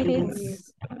 It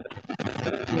is.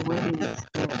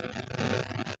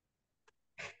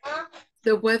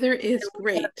 The weather is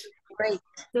great. Great.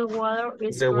 The weather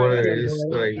is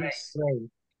great.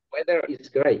 Weather is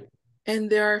great. And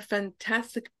there are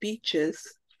fantastic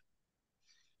beaches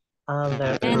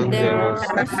And there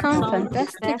are some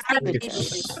fantastic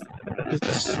beaches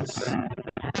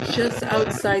It's just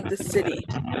outside the city.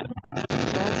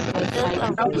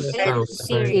 outside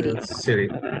city. the city.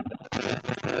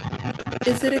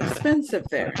 Is it expensive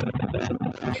there?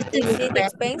 Is it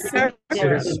expensive?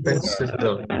 It's expensive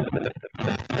though.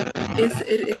 Is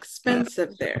it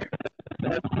expensive there?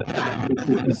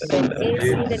 It's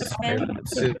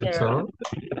expensive though.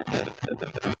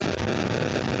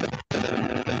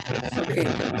 Ok.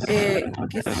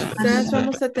 Quizás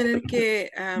vamos a tener que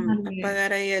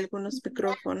apagar ahí algunos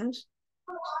micrófonos.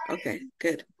 Okay,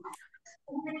 good.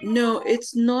 No,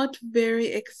 it's not very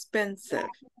expensive.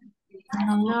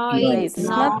 No, It's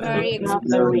not very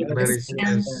Very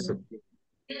expensive.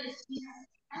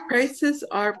 Prices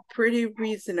are pretty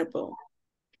reasonable.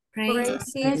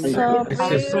 Prices It's are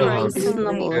It's very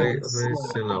reasonable. very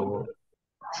reasonable.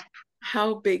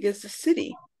 How big is the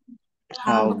city?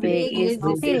 How big is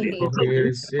the city? How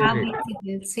big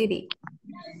is the city?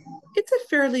 It's a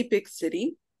fairly big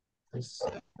city. It's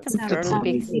It's a fairly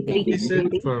big city. Is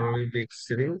it very big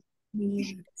city?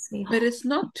 But it's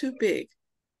not too big.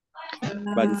 It's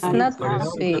not But it's big. not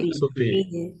so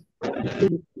big.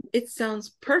 It sounds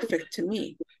perfect to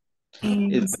me.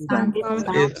 It sounds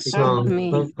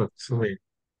Me. perfect to me.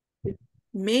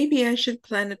 Maybe I should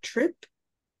plan a trip.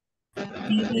 I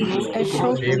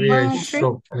should Maybe I plan a trip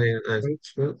should plan a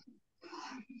trip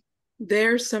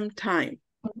There sometime.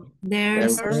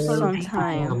 There's some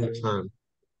time. Sometime.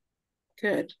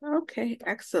 Good. Okay,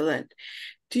 excellent.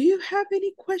 Do you have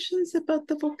any questions about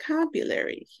the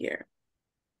vocabulary here?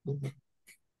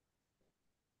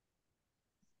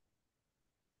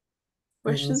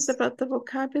 Questions about the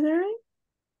vocabulary?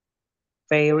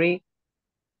 Very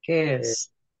yes.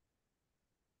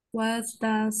 What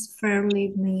does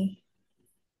fairly mean?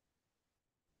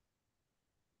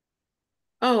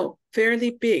 Oh,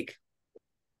 fairly big.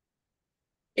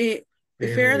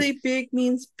 Fairly big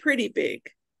means pretty big.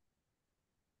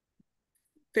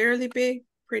 Fairly big,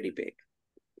 pretty big.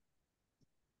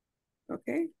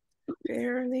 Okay,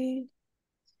 fairly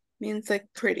means like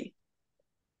pretty.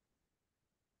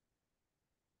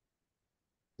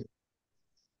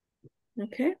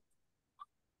 Okay.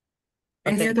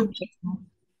 Any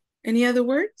other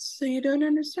words so you don't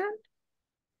understand?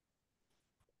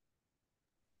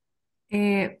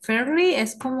 Fairly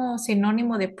es como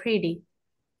sinónimo de pretty.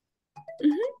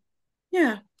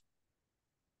 Yeah.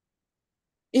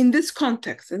 In this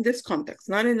context,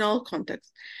 not in all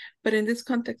contexts, but in this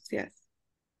context, yes.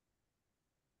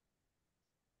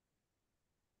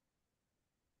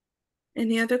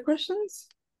 Any other questions?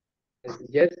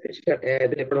 Yes, teacher,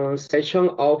 the pronunciation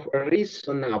of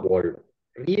reasonable.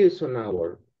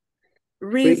 Reasonable.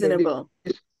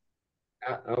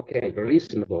 Okay,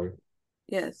 reasonable.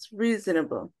 Yes,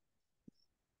 reasonable.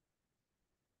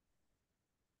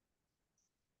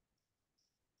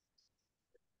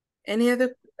 Any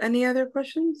other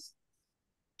questions?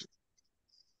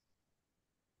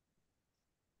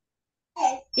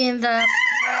 In the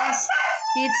phrase,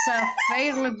 it's a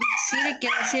fairly big city,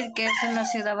 quiere decir que es una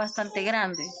ciudad bastante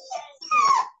grande.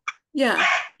 Yeah.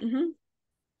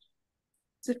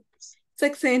 It's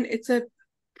like saying it's a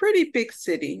pretty big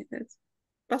city. It's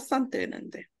bastante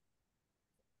grande.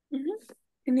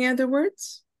 Any other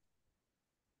words?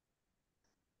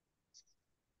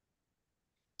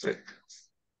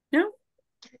 No?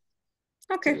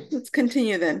 Okay, let's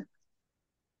continue then.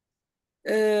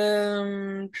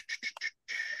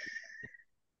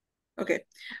 Okay.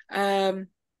 Yeah.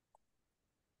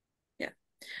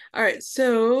 All right,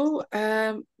 so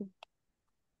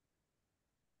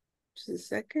just a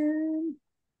second.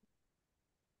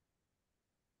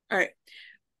 All right.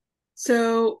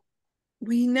 So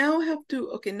we now have to,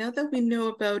 okay, now that we know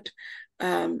about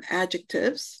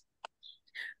adjectives,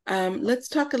 let's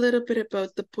talk a little bit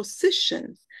about the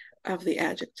position of the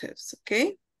adjectives,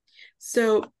 okay?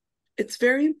 So it's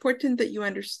very important that you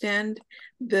understand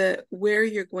where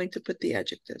you're going to put the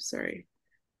adjectives, sorry.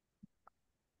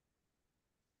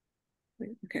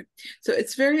 Okay, so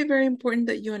it's very, very important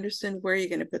that you understand where you're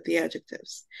going to put the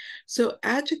adjectives. So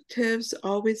adjectives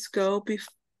always go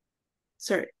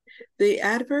the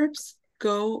adverbs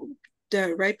go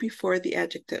right before the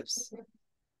adjectives.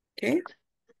 Okay.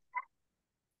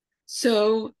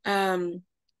 So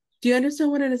do you understand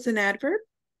what is an adverb?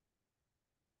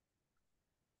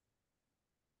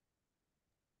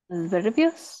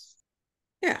 Adverbios.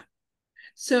 Yeah.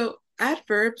 So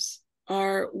adverbs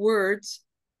are words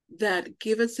that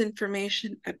give us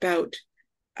information about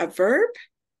a verb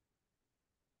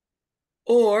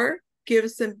or give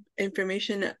us some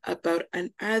information about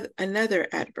another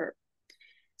adverb.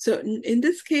 So in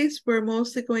this case, we're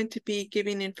mostly going to be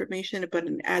giving information about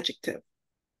an adjective.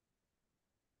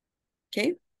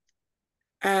 Okay.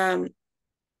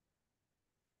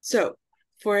 So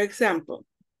for example,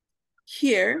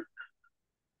 here,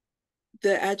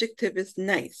 the adjective is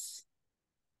nice.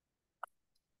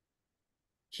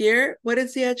 Here, what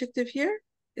is the adjective here?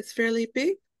 It's fairly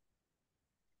big.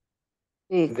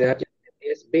 The adjective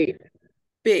is big.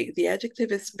 Big, the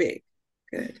adjective is big.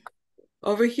 Good.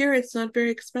 Over here, it's not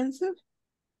very expensive.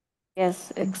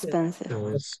 Yes, expensive.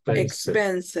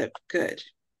 Expensive, good.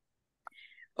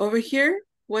 Over here,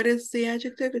 what is the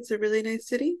adjective? It's a really nice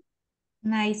city.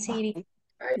 Nice city.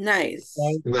 Nice.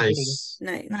 Nice.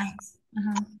 Nice.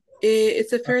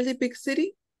 It's a fairly big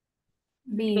city.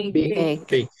 Big.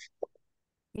 Big.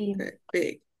 Good.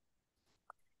 Big.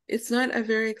 It's not a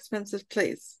very expensive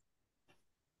place.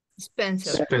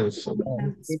 Expensive.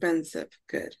 Expensive,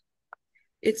 good.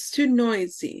 It's too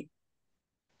noisy.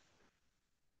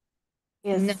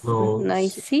 Yes,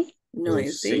 noisy.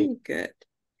 Noisy, good.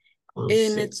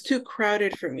 And it's too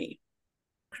crowded for me.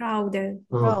 Crowded.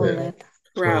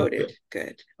 Crowded,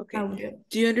 good. Okay. Crowded.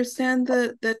 Do you understand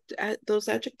those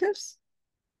adjectives?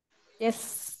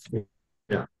 Yes.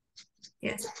 Yeah.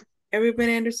 Yes.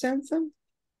 Everybody understands them?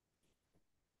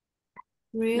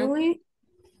 Really?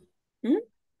 No?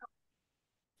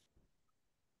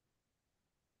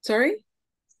 Sorry?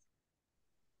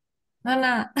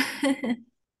 No.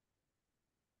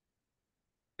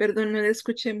 Perdón, no le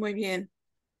escuché muy bien.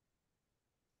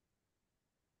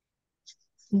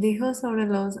 Dijo sobre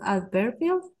los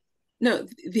adverbios. No,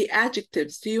 the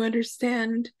adjectives. Do you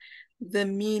understand the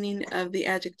meaning of the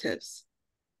adjectives?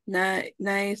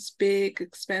 Nice, big,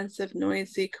 expensive,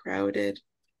 noisy, crowded.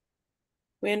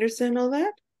 We understand all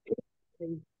that?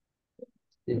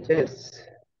 Yes,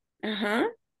 Uh-huh.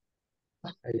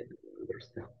 I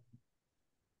understand.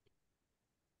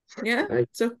 Yeah. I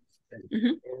So,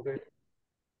 mhm.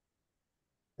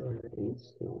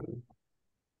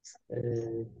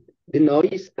 The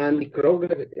noise and the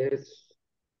crowd is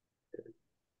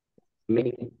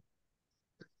mean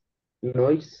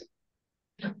noise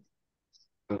and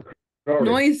crowded.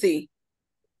 Noisy.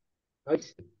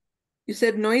 Noise. You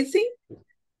said noisy?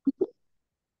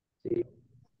 Sí.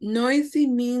 Noisy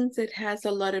means it has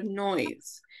a lot of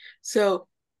noise. So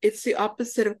it's the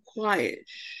opposite of quiet.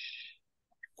 Shh,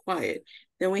 quiet.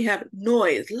 Then we have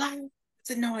noise. Loud.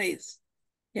 It's a noise.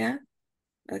 Yeah.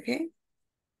 Okay.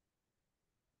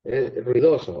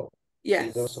 Ruidoso.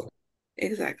 Yes. Ruidoso.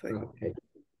 Exactly. Okay.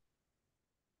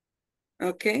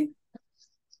 Okay.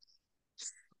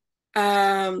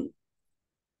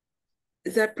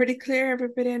 Is that pretty clear?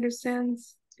 Everybody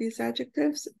understands these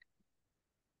adjectives?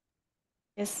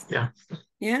 Yes. Yeah.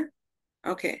 Yeah.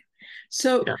 Okay.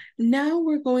 So Yeah. now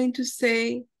we're going to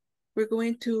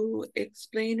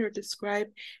explain or describe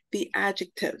the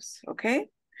adjectives. Okay.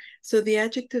 So the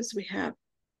adjectives we have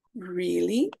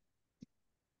really,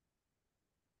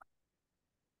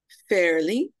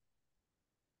 fairly,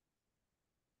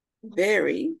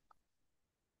 very,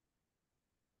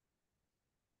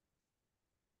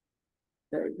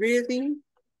 really,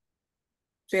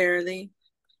 fairly,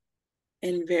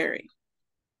 and very.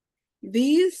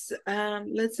 These,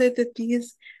 let's say that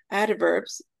these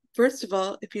adverbs, first of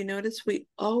all, if you notice, we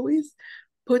always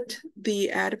put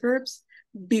the adverbs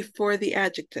before the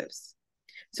adjectives.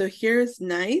 So here's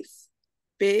nice,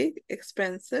 big,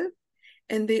 expensive,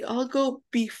 and they all go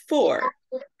before.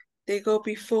 They go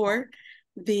before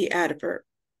the adverb,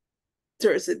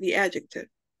 or is it the adjective?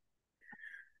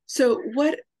 So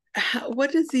what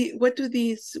do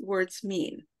these words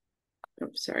mean?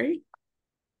 Oh, sorry.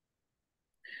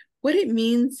 What it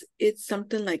means, it's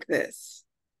something like this,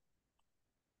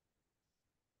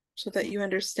 so that you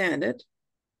understand it.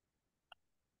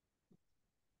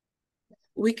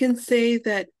 We can say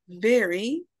that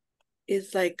very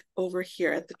is like over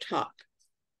here at the top.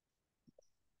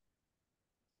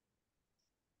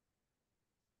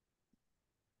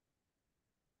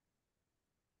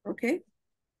 Okay.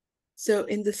 So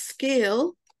in the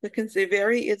scale, we can say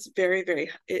very is very, very,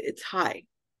 it's high.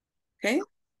 Okay.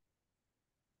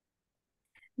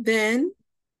 Then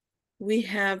we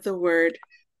have the word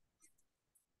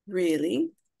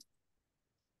really.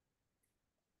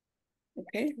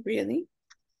 Okay, really.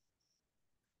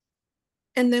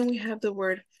 And then we have the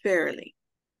word fairly.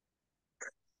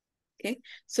 Okay,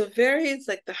 so very is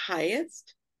like the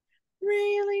highest.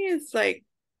 Really is like,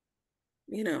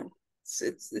 you know,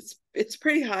 it's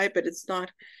pretty high, but it's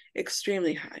not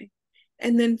extremely high.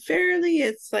 And then fairly,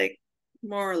 it's like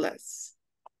more or less.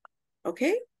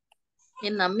 Okay?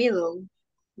 In the middle.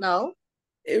 No?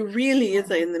 It really is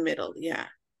like in the middle, yeah.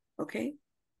 Okay.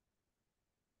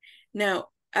 Now,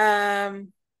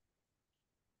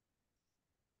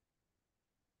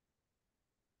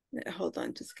 hold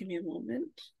on, just give me a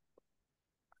moment.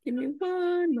 Give me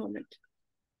one moment.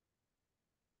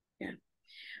 Yeah.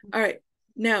 All right.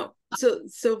 Now,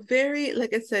 so very,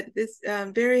 like I said, this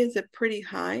very is a pretty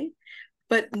high,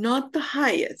 but not the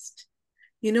highest.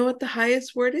 You know what the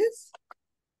highest word is?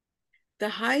 The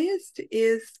highest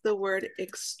is the word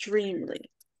extremely.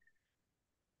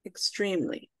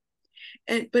 Extremely.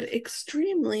 But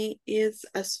extremely is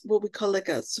what we call like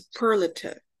a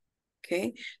superlative.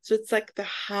 Okay, so it's like the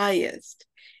highest.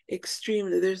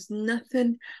 Extremely. There's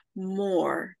nothing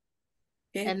more.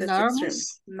 Okay, that's extreme.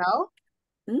 Enormous? No?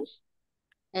 Hmm?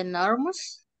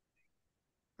 Enormous?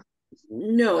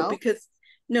 No, No? because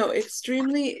no,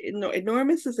 extremely, no,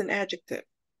 enormous is an adjective.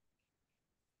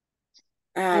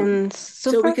 And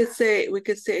So we super.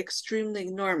 could say extremely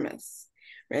enormous,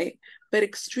 right? But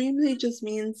extremely just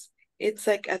means it's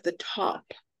like at the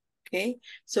top. Okay,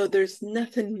 so there's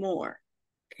nothing more.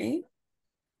 Okay,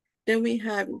 then we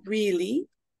have really,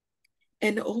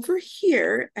 and over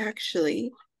here,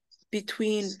 actually,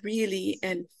 between really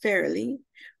and fairly,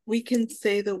 we can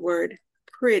say the word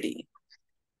pretty.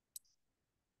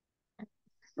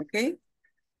 Okay,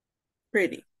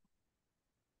 pretty.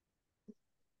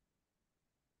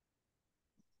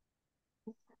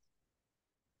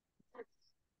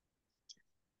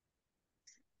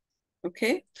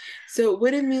 Okay, so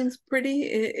what it means pretty,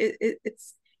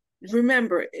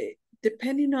 remember,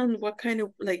 depending on what kind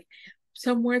of, like,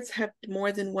 some words have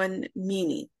more than one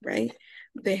meaning, right?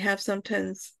 They have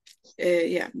sometimes,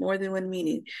 yeah, more than one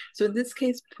meaning. So in this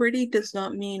case, pretty does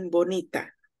not mean bonita,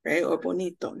 right? Or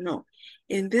bonito, no.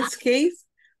 In this case,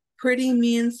 pretty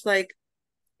means like,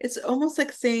 it's almost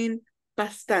like saying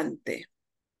bastante.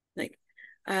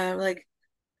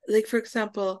 Like for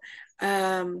example,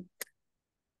 how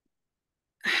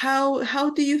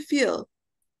do you feel?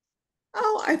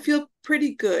 Oh, I feel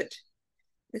pretty good.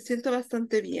 Me siento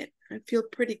bastante bien. I feel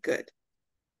pretty good.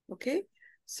 Okay,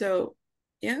 so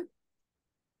yeah.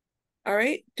 All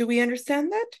right, do we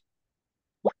understand that?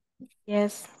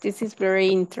 Yes, this is very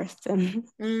interesting.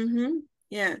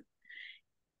 Yeah.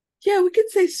 Yeah, we could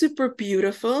say super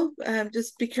beautiful.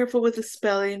 Just be careful with the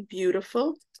spelling,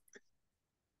 beautiful.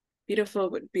 Beautiful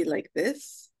would be like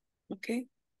this. Okay.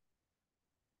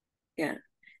 Yeah.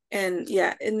 And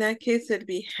yeah, in that case, it'd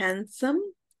be handsome.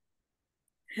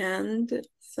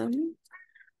 Handsome.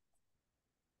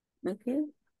 Okay.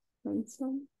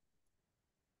 Handsome.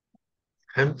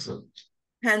 Handsome.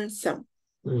 Handsome.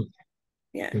 Mm.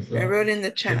 Yeah, I wrote in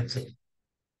the chat. Handsome.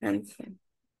 Handsome.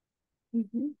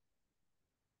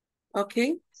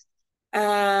 Okay.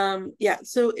 Yeah,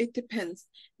 so it depends.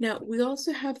 Now we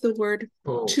also have the word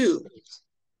to.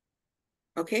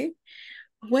 Okay.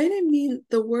 When I mean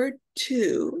the word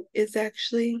to is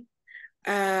actually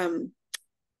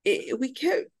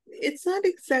it's not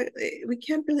exactly, we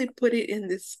can't really put it in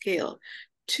this scale.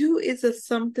 To is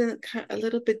something a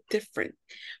little bit different.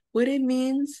 What it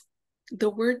means, the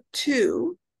word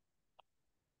to,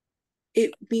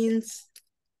 it means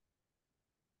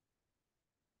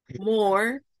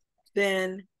more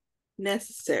than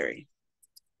necessary.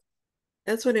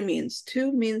 That's what it means.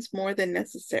 To means more than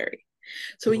necessary.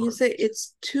 So when you say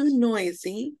it's too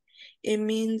noisy, it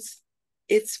means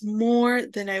it's more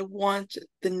than I want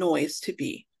the noise to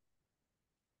be.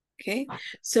 Okay,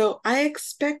 so I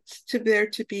expect there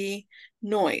to be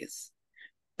noise,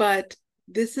 but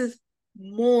this is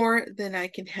more than I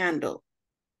can handle.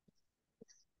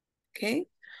 Okay,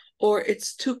 or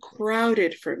it's too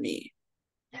crowded for me.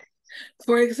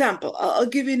 For example, I'll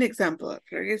give you an example.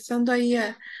 Regresando ahí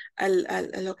a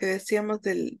lo que decíamos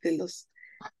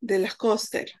de las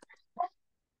coaster.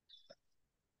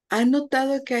 ¿Han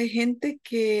notado que hay gente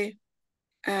que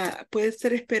puede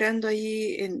estar esperando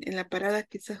ahí en la parada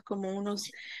quizás como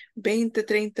unos 20,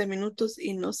 30 minutos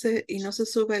y no se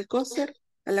sube al coaster,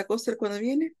 a la coaster cuando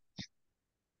viene?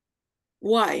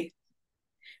 Why?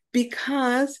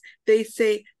 Because they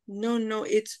say, no,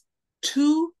 it's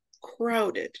too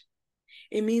crowded.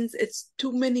 It means it's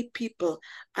too many people.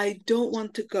 I don't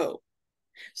want to go.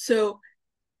 So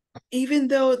even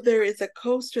though there is a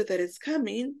coaster that is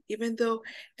coming, even though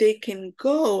they can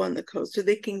go on the coaster,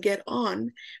 they can get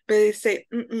on, but they say,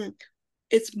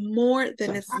 it's more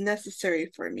than is necessary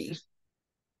for me.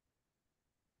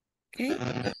 Okay,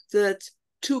 so that's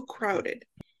too crowded.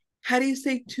 How do you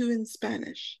say too in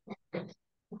Spanish?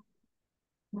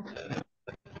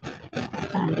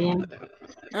 También.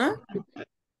 Huh?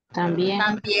 También.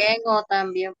 También o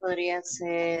también podría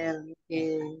ser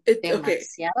demasiado. Okay.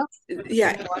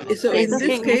 Yeah, so in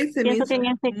this case, it means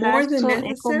more than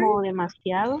necessary. Es como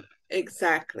demasiado.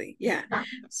 Exactly, yeah.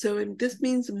 So this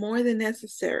means more than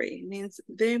necessary. It means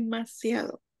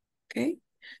demasiado. Okay,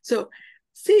 so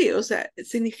sí, o sea,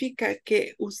 significa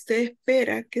que usted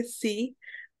espera que sí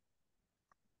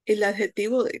el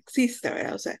adjetivo exista,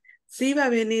 ¿verdad? O sea, sí va a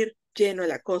venir lleno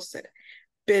la cosa,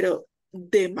 pero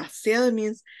demasiado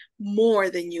means more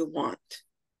than you want.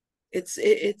 It's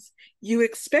you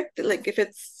expect, like if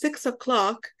it's 6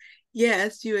 o'clock,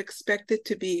 yes, you expect it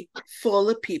to be full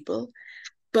of people,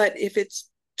 but if it's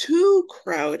too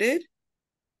crowded,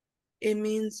 it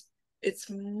means it's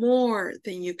more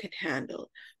than you can handle,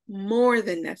 more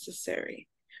than necessary,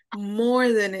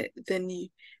 more than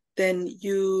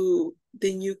you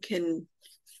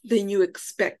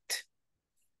expect.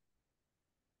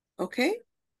 Okay?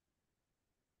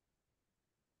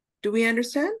 Do we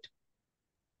understand?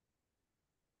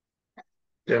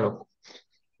 Yeah.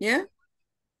 Yeah?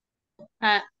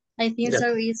 I think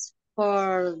so is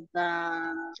for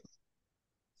the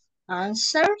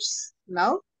answers,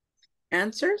 no?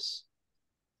 Answers?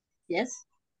 Yes.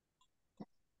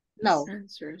 No.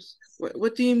 Answers.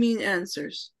 What do you mean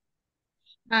answers?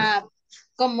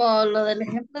 Como lo del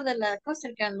ejemplo de la cosa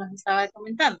que nos estaba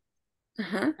comentando.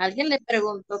 Alguien le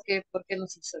preguntó que por qué no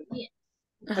se hizo bien.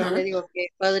 Entonces le digo que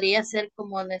podría ser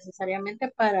como necesariamente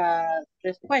para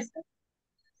respuestas.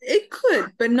 It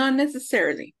could, but not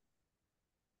necessarily.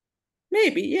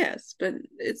 Maybe, yes, but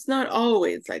it's not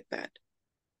always like that.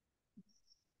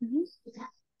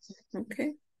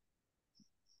 Okay.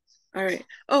 All right.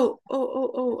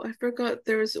 Oh, I forgot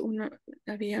there was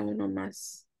había uno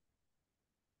más.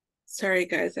 Sorry,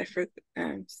 guys, I forgot.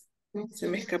 Se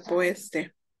me escapó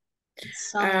este.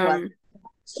 Somewhat.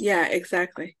 Yeah,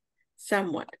 exactly.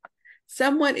 Somewhat.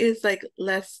 Somewhat is like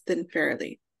less than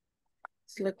fairly.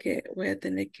 Es lo que voy a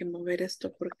tener que mover esto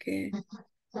porque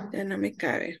ya no me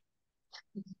cabe.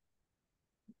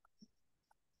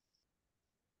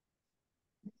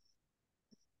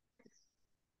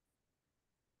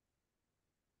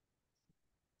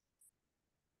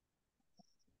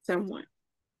 Somewhat.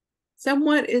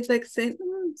 Somewhat is like saying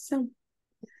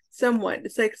somewhat.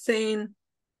 It's like saying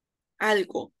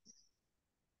algo.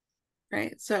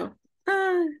 Right? So,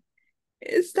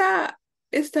 está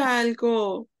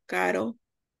algo caro.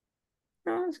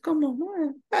 No, es como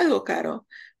algo caro,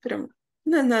 pero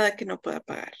no es nada que no pueda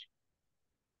pagar.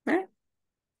 Right?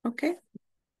 Okay.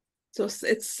 So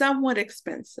it's somewhat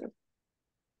expensive.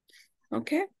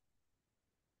 Okay.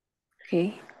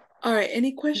 Okay. All right.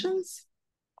 Any questions?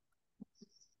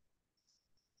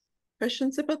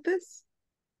 Questions about this?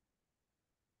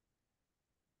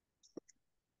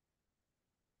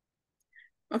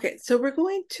 Okay, so we're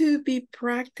going to be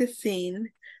practicing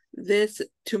this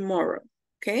tomorrow,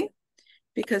 okay?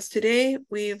 Because today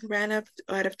we've ran out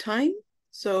of time,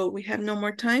 so we have no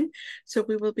more time. So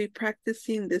we will be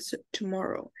practicing this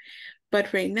tomorrow.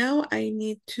 But right now I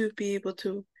need to be able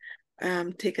to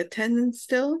take attendance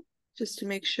still, just to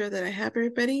make sure that I have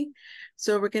everybody.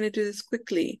 So we're going to do this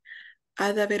quickly.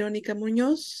 Ada Verónica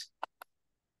Muñoz.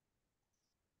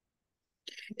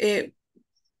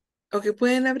 Ok,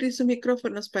 pueden abrir sus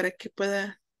micrófonos para que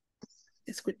pueda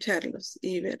escucharlos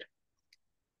y ver.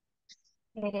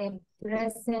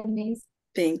 Present, Miss.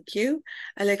 Thank you.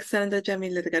 Alexandra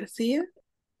Jamilet Garcia.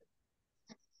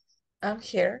 I'm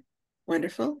here.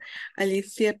 Wonderful.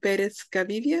 Alicia Perez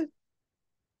Gavidia.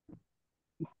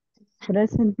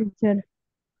 Present, teacher.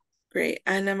 Great.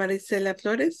 Ana Marisela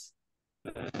Flores.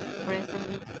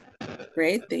 Present.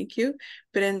 Great, thank you.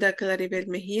 Brenda Claribel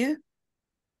Mejia.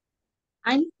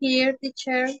 I'm here,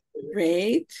 teacher.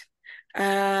 Great.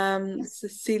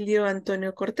 Cecilio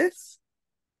Antonio Cortés.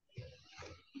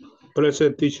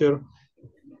 Present, teacher.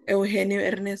 Eugenio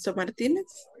Ernesto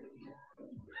Martínez.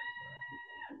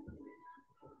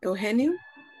 Eugenio.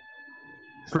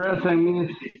 Present,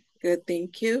 Miss. Good,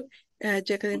 thank you.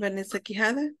 Jacqueline Vanessa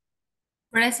Quijada.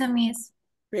 Present, Miss.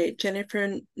 Great.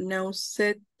 Jennifer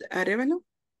Nauset Arevalo.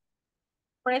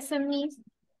 Present, Miss.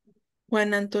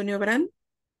 Juan Antonio Brand.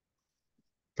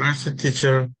 Present,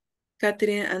 teacher.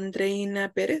 Catherine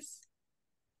Andreina Pérez.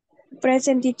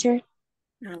 Present, teacher.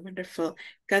 Oh, wonderful.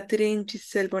 Catherine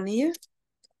Giselle Bonilla.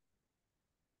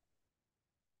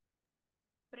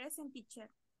 Present, teacher.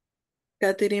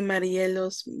 Catherine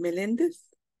Marielos Meléndez.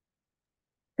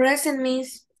 Present,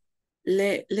 Miss.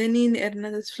 Lenin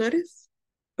Hernández Flores.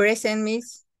 Present,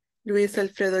 Miss. Luis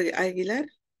Alfredo Aguilar.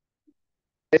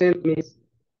 Present, Miss.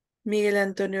 Miguel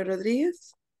Antonio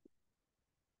Rodríguez.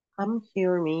 I'm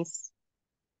here, Miss.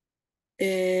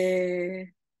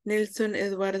 Nelson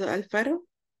Eduardo Alfaro.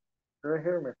 I'm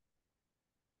here, Miss.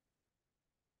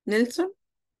 Nelson.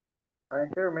 I'm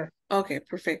here, Miss. Okay,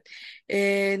 perfect.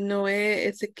 Noé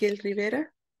Ezequiel Rivera.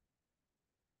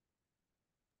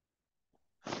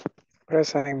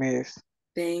 Present, Miss.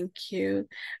 Thank you.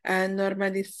 Norma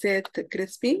Lisette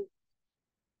Crespin.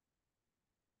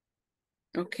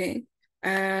 Okay.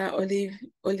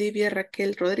 Olivia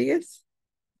Raquel Rodríguez.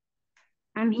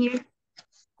 I'm here.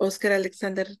 Oscar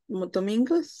Alexander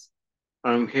Domingos.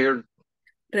 I'm here.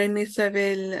 Reina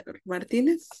Isabel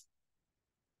Martínez.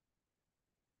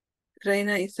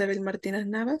 Reina Isabel Martínez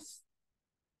Navas.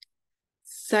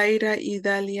 Zaira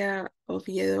Idalia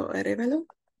Oviedo Arevalo.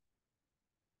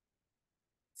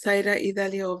 Zaira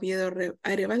Idalia Oviedo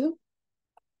Arevalo.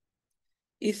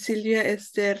 Y Silvia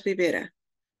Esther Rivera.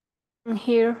 I'm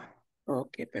here.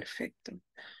 Okay, perfecto.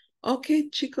 Okay,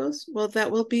 chicos. Well,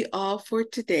 that will be all for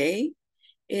today.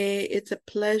 It's a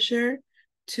pleasure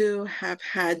to have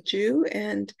had you,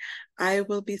 and I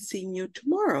will be seeing you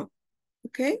tomorrow.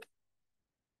 Okay?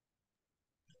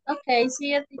 Okay,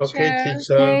 see you, teacher. Okay,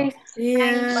 teacher. Okay.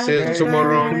 Yeah. See you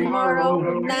tomorrow.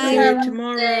 Tomorrow. Good See night. you Have a good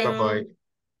tomorrow. Bye-bye.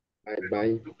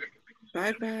 Bye-bye.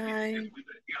 Bye-bye.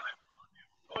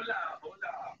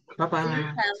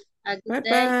 Bye-bye. Have a good day,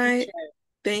 Bye-bye. teacher.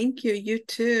 Thank you. You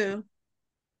too.